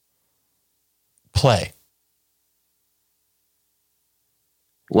 Play.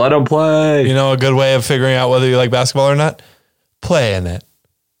 Let him play. You know a good way of figuring out whether you like basketball or not? Play in it.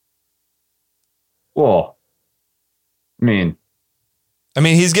 Well, I mean,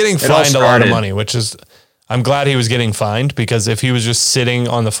 he's getting fined a lot of money, which is, I'm glad he was getting fined, because if he was just sitting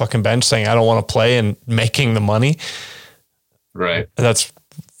on the fucking bench saying, I don't want to play and making the money, right, that's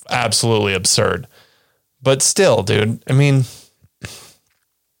absolutely absurd. But still, dude, I mean,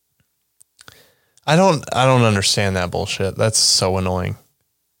 I don't understand that bullshit. That's so annoying.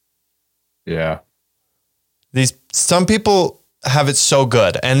 Yeah. Some people have it so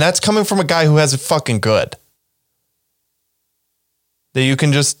good, and that's coming from a guy who has it fucking good. That you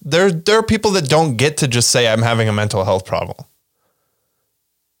can just, there are people that don't get to just say, I'm having a mental health problem.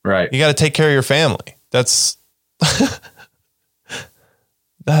 Right. You got to take care of your family. That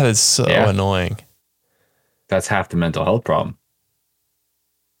is so annoying. That's half the mental health problem.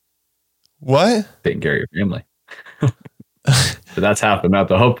 What? Taking care of your family. But that's half the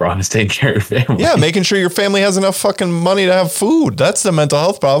mental health problem, is taking care of your family. Yeah, making sure your family has enough fucking money to have food. That's the mental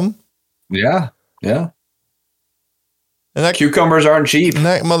health problem. Yeah. Yeah. And that cucumbers aren't cheap. And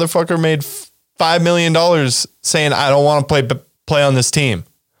that motherfucker made $5 million saying, I don't want to play on this team.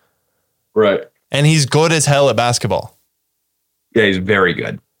 Right. And he's good as hell at basketball. Yeah, he's very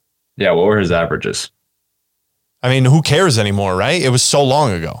good. Yeah, what were his averages? I mean, who cares anymore, right? It was so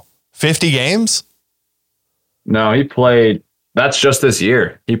long ago. 50 games? No, he played. That's just this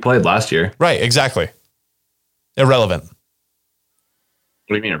year. He played last year. Right, exactly. Irrelevant. What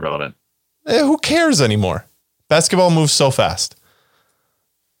do you mean irrelevant? Who cares anymore? Basketball moves so fast.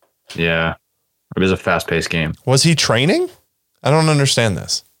 Yeah. It is a fast-paced game. Was he training? I don't understand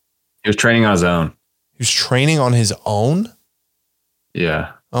this. He was training on his own. He was training on his own?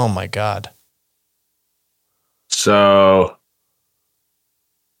 Yeah. Oh, my God. So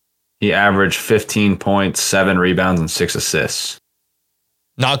he averaged 15 points, 7 rebounds, and 6 assists.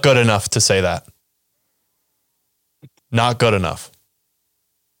 Not good enough to say that. Not good enough.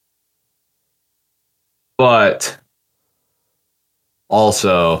 But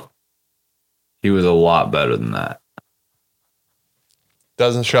also, he was a lot better than that.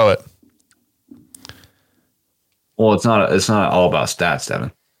 Doesn't show it. Well, it's not all about stats,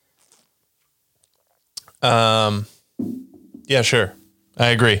 Devin. Yeah, sure. I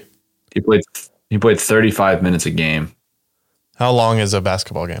agree. He played 35 minutes a game. How long is a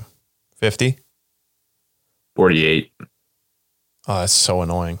basketball game? 50? 48. Oh, that's so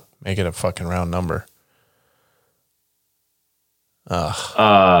annoying. Make it a fucking round number.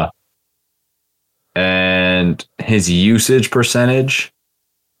 Ugh. And his usage percentage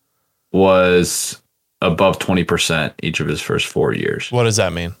was above 20% each of his first 4 years. What does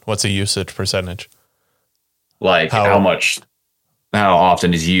that mean? What's a usage percentage? Like how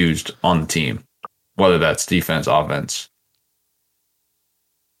often he's used on the team, whether that's defense, offense.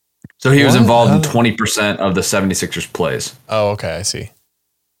 So he was involved in 20% of the 76ers plays. Oh, okay. I see.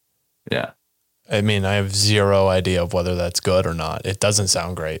 Yeah. I mean, I have zero idea of whether that's good or not. It doesn't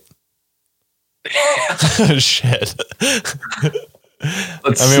sound great. Shit.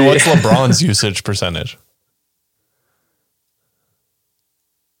 What's LeBron's usage percentage?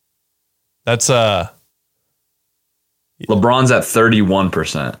 That's LeBron's at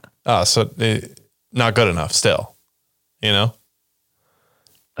 31%. Oh, so not good enough still. You know?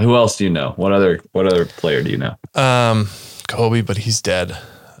 Who else do you know? What other player do you know? Kobe, but he's dead.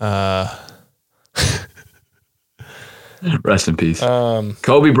 Rest in peace.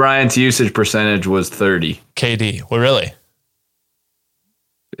 Kobe Bryant's usage percentage was 30. KD. Well, really?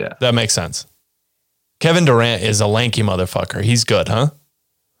 Yeah. That makes sense. Kevin Durant is a lanky motherfucker. He's good, huh?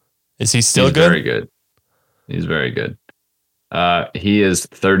 Is he still good? Very good. He's very good. He is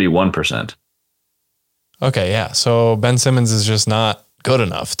 31%. Okay, yeah. So Ben Simmons is just not good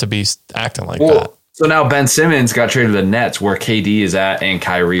enough to be acting like that. So now Ben Simmons got traded to the Nets where KD is at and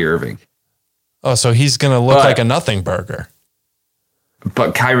Kyrie Irving. Oh, so he's going to look like a nothing burger.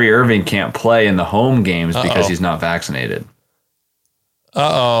 But Kyrie Irving can't play in the home games because he's not vaccinated.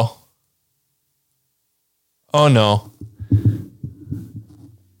 Uh-oh. Oh, no.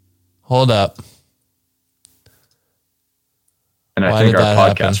 Hold up. And I think our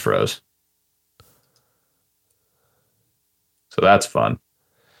podcast froze. So that's fun.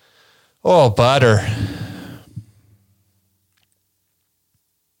 Oh, butter.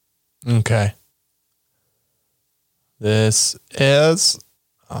 Okay. This is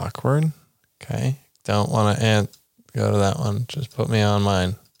awkward. Okay. Don't want to go to that one. Just put me on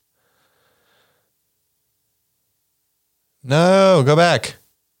mine. No, go back.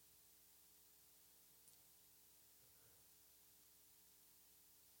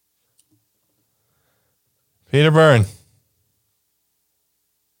 Peter Byrne.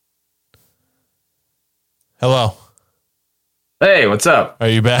 Hello. Hey, what's up? Are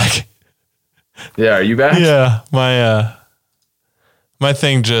you back? Yeah, are you back? Yeah, my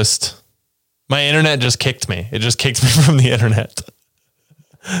thing my internet just kicked me. It just kicked me from the internet.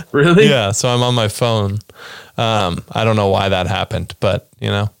 Really? Yeah, so I'm on my phone. I don't know why that happened, but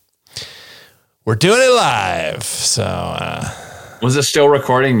we're doing it live. So was it still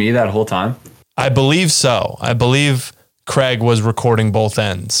recording me that whole time? I believe so. I believe Craig was recording both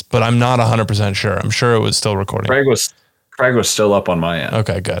ends, but I'm not 100% sure. I'm sure it was still recording. Craig was still up on my end.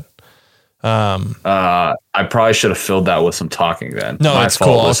 Okay, good. I probably should have filled that with some talking then. No, it's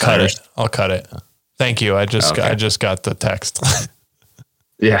cool. I'll cut it. Thank you. I just got the text.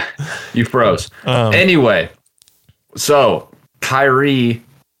 Yeah, you froze. Anyway, so Kyrie.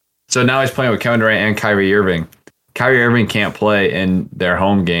 So now he's playing with Kevin Durant and Kyrie Irving. Kyrie Irving can't play in their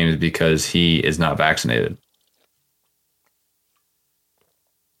home games because he is not vaccinated.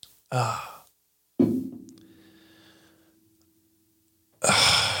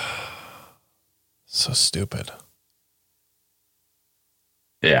 So stupid.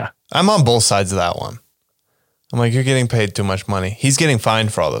 Yeah. I'm on both sides of that one. I'm like, you're getting paid too much money. He's getting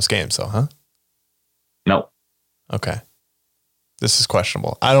fined for all those games, though, huh? No. Okay. This is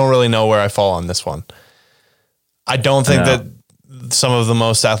questionable. I don't really know where I fall on this one. I don't think that some of the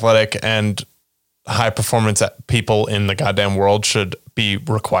most athletic and high performance people in the goddamn world should be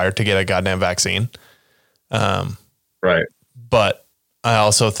required to get a goddamn vaccine. Right. But I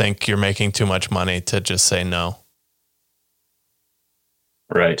also think you're making too much money to just say no.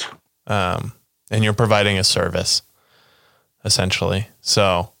 Right. And you're providing a service, essentially.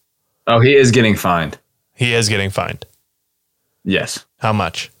 So. Oh, he is getting fined. He is getting fined. Yes. How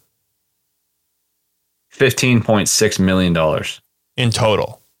much? $15.6 million. In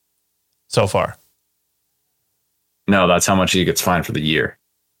total. So far. No, that's how much he gets fined for the year.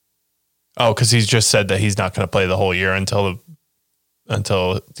 Oh, because he's just said that he's not going to play the whole year until.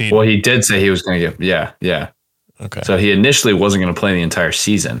 Well, he did say he was going to get. Yeah. Okay. So he initially wasn't going to play the entire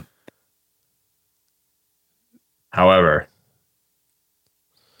season. However.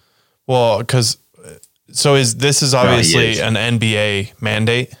 Well, because this is obviously an NBA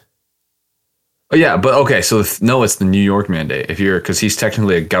mandate. Oh yeah, but okay. So it's the New York mandate. Because he's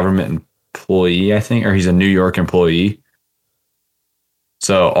technically a government employee, I think, or he's a New York employee.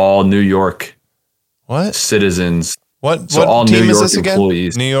 So all New York citizens. What all team New York is this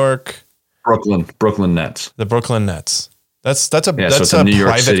employees, again? New York. Brooklyn Nets. The Brooklyn Nets. That's a New York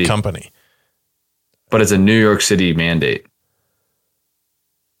private City company. But it's a New York City mandate.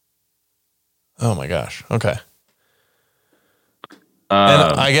 Oh my gosh. Okay.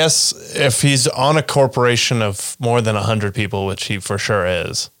 And I guess if he's on a corporation of more than 100 people, which he for sure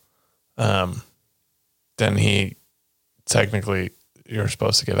is, then he technically you're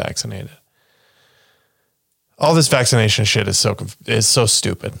supposed to get vaccinated. All this vaccination shit is so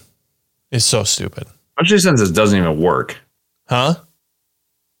stupid. It's so stupid. Especially since it doesn't even work. Huh?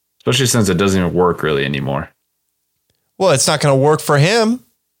 Especially since it doesn't even work really anymore. Well, it's not going to work for him.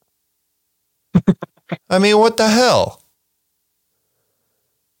 I mean, what the hell?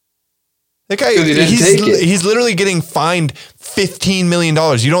 That guy, he's literally getting fined $15 million.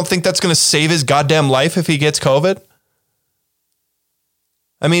 You don't think that's going to save his goddamn life if he gets COVID?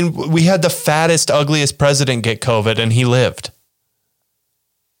 I mean, we had the fattest, ugliest president get COVID and he lived.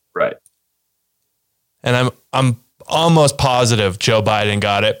 Right. And I'm almost positive Joe Biden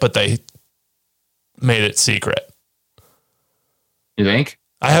got it, but they made it secret. You think?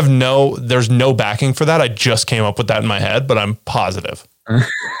 There's no backing for that. I just came up with that in my head, but I'm positive.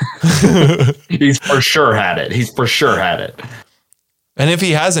 He's for sure had it. And if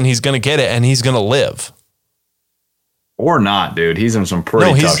he hasn't, he's going to get it and he's going to live. Or not, dude. He's in some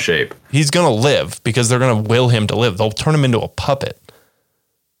pretty tough shape. He's going to live because they're going to will him to live. They'll turn him into a puppet.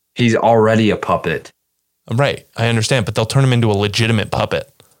 He's already a puppet. Right. I understand, but they'll turn him into a legitimate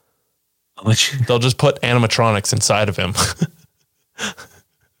puppet. They'll just put animatronics inside of him.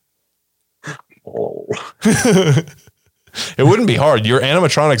 Oh. It wouldn't be hard. Your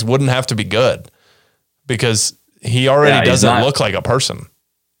animatronics wouldn't have to be good because he already doesn't look like a person.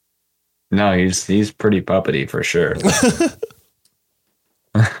 No, he's pretty puppety for sure.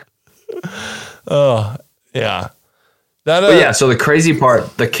 Oh, yeah. So the crazy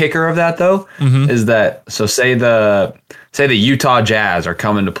part, the kicker of that though, is that say the Utah Jazz are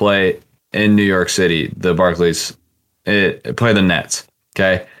coming to play in New York City, the Barclays play the Nets.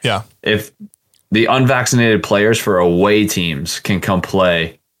 Okay. Yeah. If the unvaccinated players for away teams can come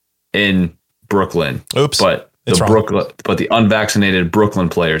play in Brooklyn. Oops. But the unvaccinated Brooklyn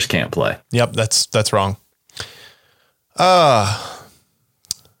players can't play. Yep, that's wrong. Yeah,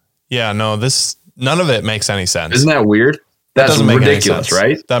 no, none of it makes any sense. Isn't that weird? That's ridiculous,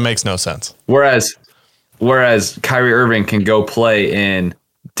 right? That makes no sense. Whereas Kyrie Irving can go play in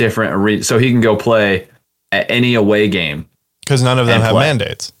different arenas, so he can go play at any away game. Because none of them have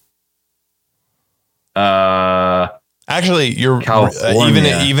mandates. Actually,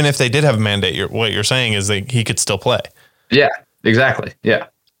 even if they did have a mandate, what you're saying is he could still play. Yeah, exactly. Yeah.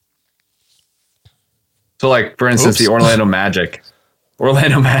 So, like for instance, the Orlando Magic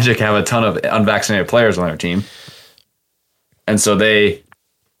have a ton of unvaccinated players on their team, and so they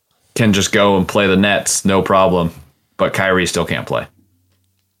can just go and play the Nets, no problem. But Kyrie still can't play.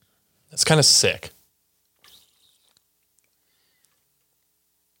 That's kind of sick.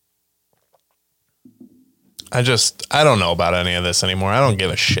 I don't know about any of this anymore. I don't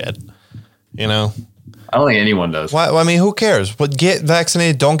give a shit. You know? I don't think anyone does. Why? I mean, who cares? But get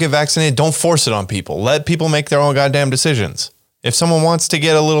vaccinated, don't get vaccinated. Don't force it on people. Let people make their own goddamn decisions. If someone wants to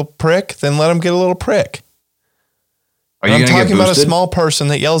get a little prick, then let them get a little prick. I'm talking about a small person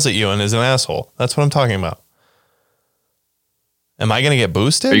that yells at you and is an asshole. That's what I'm talking about. Am I going to get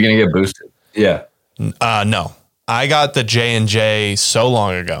boosted? Are you going to get boosted? Yeah. No. I got the J&J so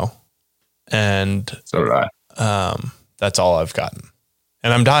long ago, and so did I. That's all I've gotten,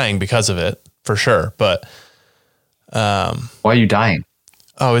 and I'm dying because of it for sure. But why are you dying?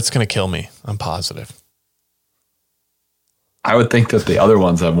 Oh, it's gonna kill me. I'm positive. I would think that the other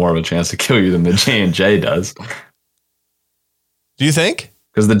ones have more of a chance to kill you than the J&J does. Do you think?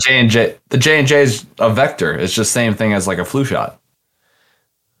 Because the J&J is a vector. It's just the same thing as like a flu shot.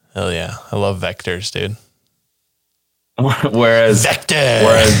 Hell yeah. I love vectors, dude. Whereas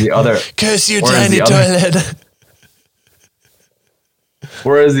the other curse you, tiny toilet.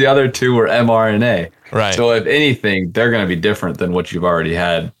 Whereas the other two were mRNA. Right. So if anything, they're going to be different than what you've already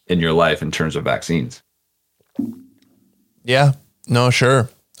had in your life in terms of vaccines. Yeah. No, sure.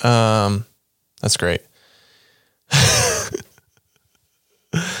 That's great.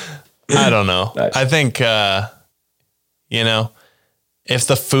 I don't know. I think, if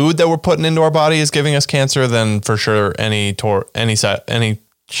the food that we're putting into our body is giving us cancer, then for sure any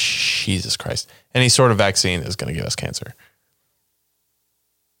Jesus Christ, any sort of vaccine is going to give us cancer.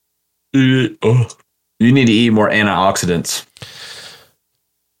 You need to eat more antioxidants.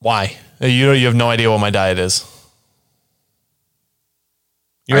 Why? You have no idea what my diet is.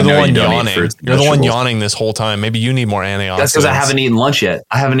 You're the one yawning. You're the one yawning this whole time. Maybe you need more antioxidants. That's because I haven't eaten lunch yet.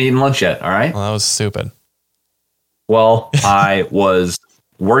 All right. Well, that was stupid. Well, I was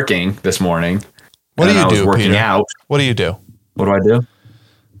working this morning. What do you do, working Peter? Out. What do you do? What do I do?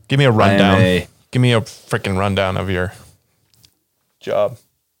 Give me a rundown. Give me a freaking rundown of your job.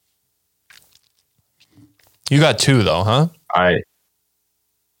 You got two though, huh?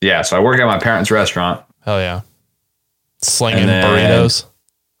 So I work at my parents' restaurant. Hell yeah. Slinging burritos.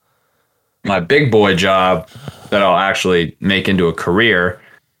 My big boy job that I'll actually make into a career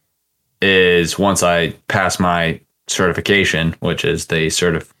is once I pass my certification, which is the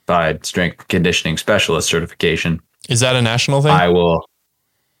Certified Strength Conditioning Specialist certification. Is that a national thing? I will.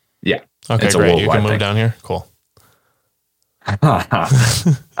 Yeah. Okay, it's great. You can move down here. Cool. I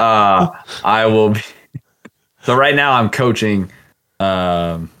will be. So right now I'm coaching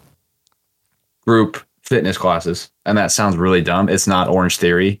group fitness classes, and that sounds really dumb. It's not Orange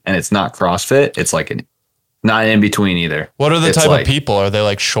Theory, and it's not CrossFit. It's like not in between either. What are the type of people? Are they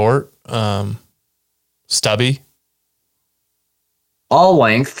like short, stubby? All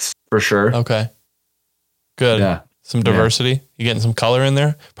lengths for sure. Okay. Good. Yeah. Some diversity. Yeah. You getting some color in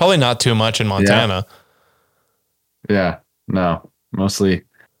there? Probably not too much in Montana. Yeah. No, mostly.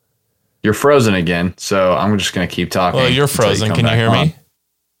 You're frozen again, so I'm just going to keep talking. Well, you're frozen. Can you hear me?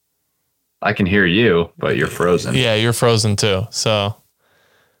 I can hear you, but you're frozen. Yeah, you're frozen too. So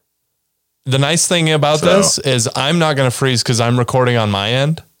the nice thing about this is I'm not going to freeze because I'm recording on my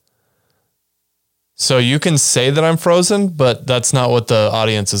end. So you can say that I'm frozen, but that's not what the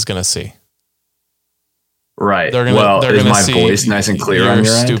audience is going to see. Right. They're gonna my see voice nice and clear on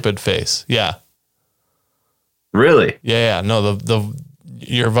your stupid face? Yeah. Really? Yeah. No,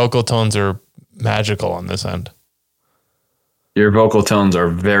 your vocal tones are magical on this end. Your vocal tones are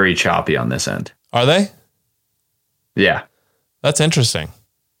very choppy on this end. Are they? Yeah. That's interesting.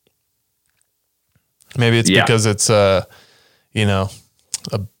 Maybe it's because it's a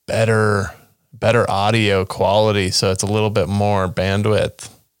better audio quality, so it's a little bit more bandwidth,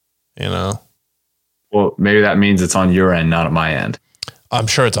 Well, maybe that means it's on your end, not at my end. I'm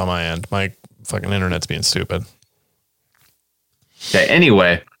sure it's on my end. My fucking internet's being stupid. Okay,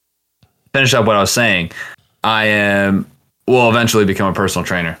 anyway, finish up what I was saying. Will eventually become a personal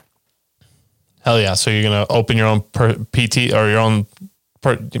trainer. Hell yeah. So you're going to open your own PT or your own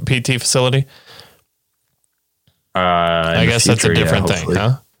PT facility? I guess that's a different thing,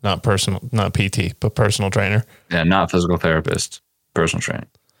 huh? Not PT, but personal trainer. Yeah, not physical therapist, personal trainer.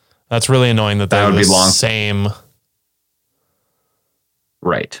 That's really annoying that would be the same.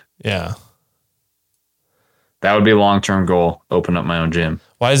 Right. Yeah. That would be a long-term goal, open up my own gym.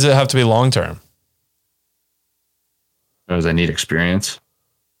 Why does it have to be long-term? Because I need experience.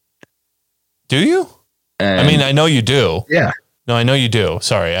 Do you? I mean, I know you do. Yeah. No, I know you do.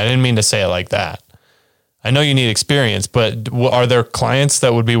 Sorry, I didn't mean to say it like that. I know you need experience, but are there clients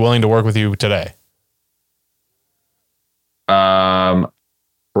that would be willing to work with you today?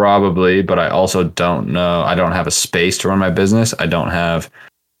 Probably, but I also don't know. I don't have a space to run my business. I don't have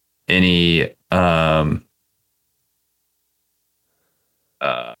any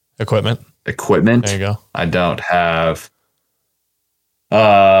equipment. There you go. I don't have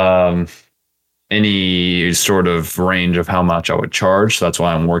any sort of range of how much I would charge. So that's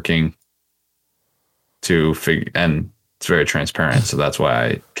why I'm working to figure, and it's very transparent. So that's why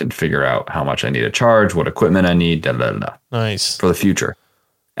I can figure out how much I need to charge, what equipment I need, Nice. for the future.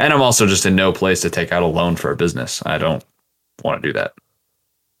 And I'm also just in no place to take out a loan for a business. I don't want to do that.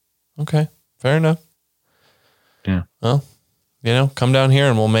 Okay. Fair enough. Yeah. Well, come down here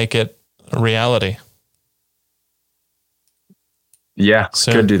and we'll make it a reality. Yeah.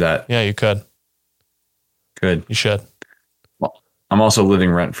 Soon. Could do that. Yeah, you could. Good. You should. Well, I'm also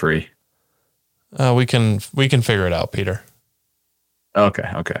living rent free. We can figure it out, Peter.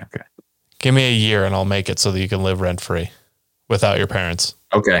 Okay. Give me a year and I'll make it so that you can live rent free without your parents.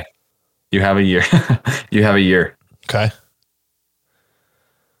 Okay. You have a year. You have a year. Okay.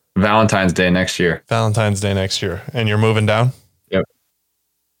 Valentine's Day next year. And you're moving down? Yep.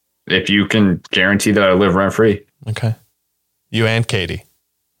 If you can guarantee that I live rent free. Okay. You and Katie.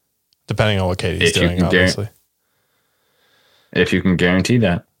 Depending on what Katie's doing, obviously. If you can guarantee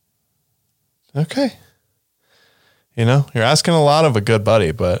that. Okay. You're asking a lot of a good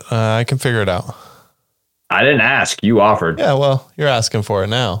buddy, but I can figure it out. I didn't ask. You offered. Yeah, well, you're asking for it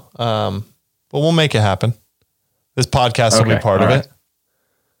now. But we'll make it happen. This podcast will be part of it.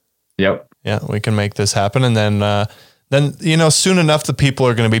 Yep. Yeah, we can make this happen. And then soon enough, the people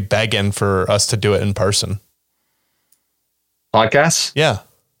are going to be begging for us to do it in person. Podcasts? Yeah.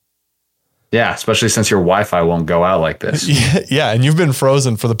 Yeah, especially since your Wi-Fi won't go out like this. Yeah, and you've been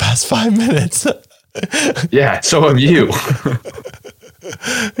frozen for the past 5 minutes. Yeah, so have you.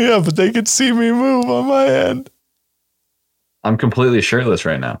 Yeah, but they could see me move on my end. I'm completely shirtless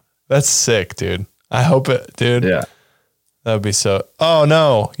right now. That's sick, dude. I hope it, dude. Yeah. That would be so. Oh,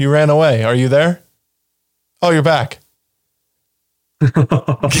 no. You ran away. Are you there? Oh, you're back.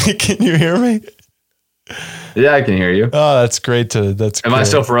 Can you hear me? Yeah, I can hear you. Oh, that's great. Am I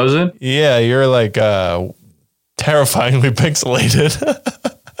still frozen? Yeah, you're like terrifyingly pixelated.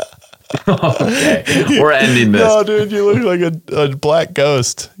 Okay, we're ending this. No, dude, you look like a black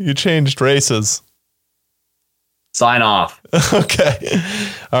ghost. You changed races. Sign off. Okay.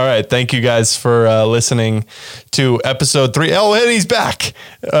 All right. Thank you guys for listening to episode 3. Oh, and he's back.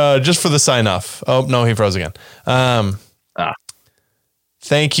 Just for the sign off. Oh, no, he froze again.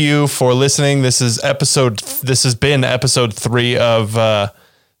 Thank you for listening. This has been episode 3 of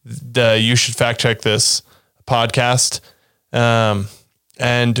the You Should Fact Check This podcast.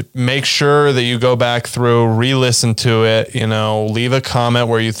 And make sure that you go back through, re-listen to it, leave a comment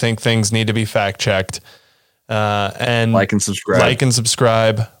where you think things need to be fact checked. And like and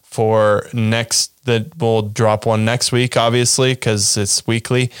subscribe for next, that we'll drop one next week, obviously, because it's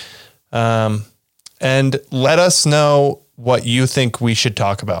weekly. And let us know what you think we should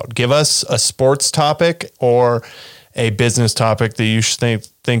talk about. Give us a sports topic or a business topic that you should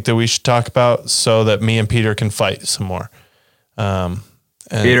think that we should talk about, so that me and Peter can fight some more.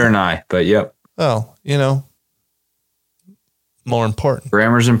 Peter and I, but yep. Well, more important.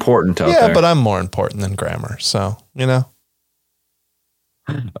 Grammar's important out there. Yeah, but I'm more important than grammar. So,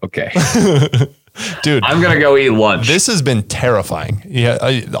 Okay. Dude, I'm going to go eat lunch. This has been terrifying. Yeah.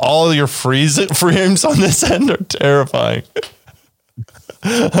 All your frames on this end are terrifying.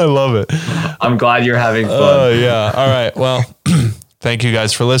 I love it. I'm glad you're having fun. Oh, yeah. All right. Well, thank you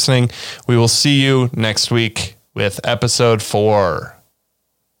guys for listening. We will see you next week with episode 4.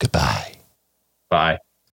 Goodbye. Bye.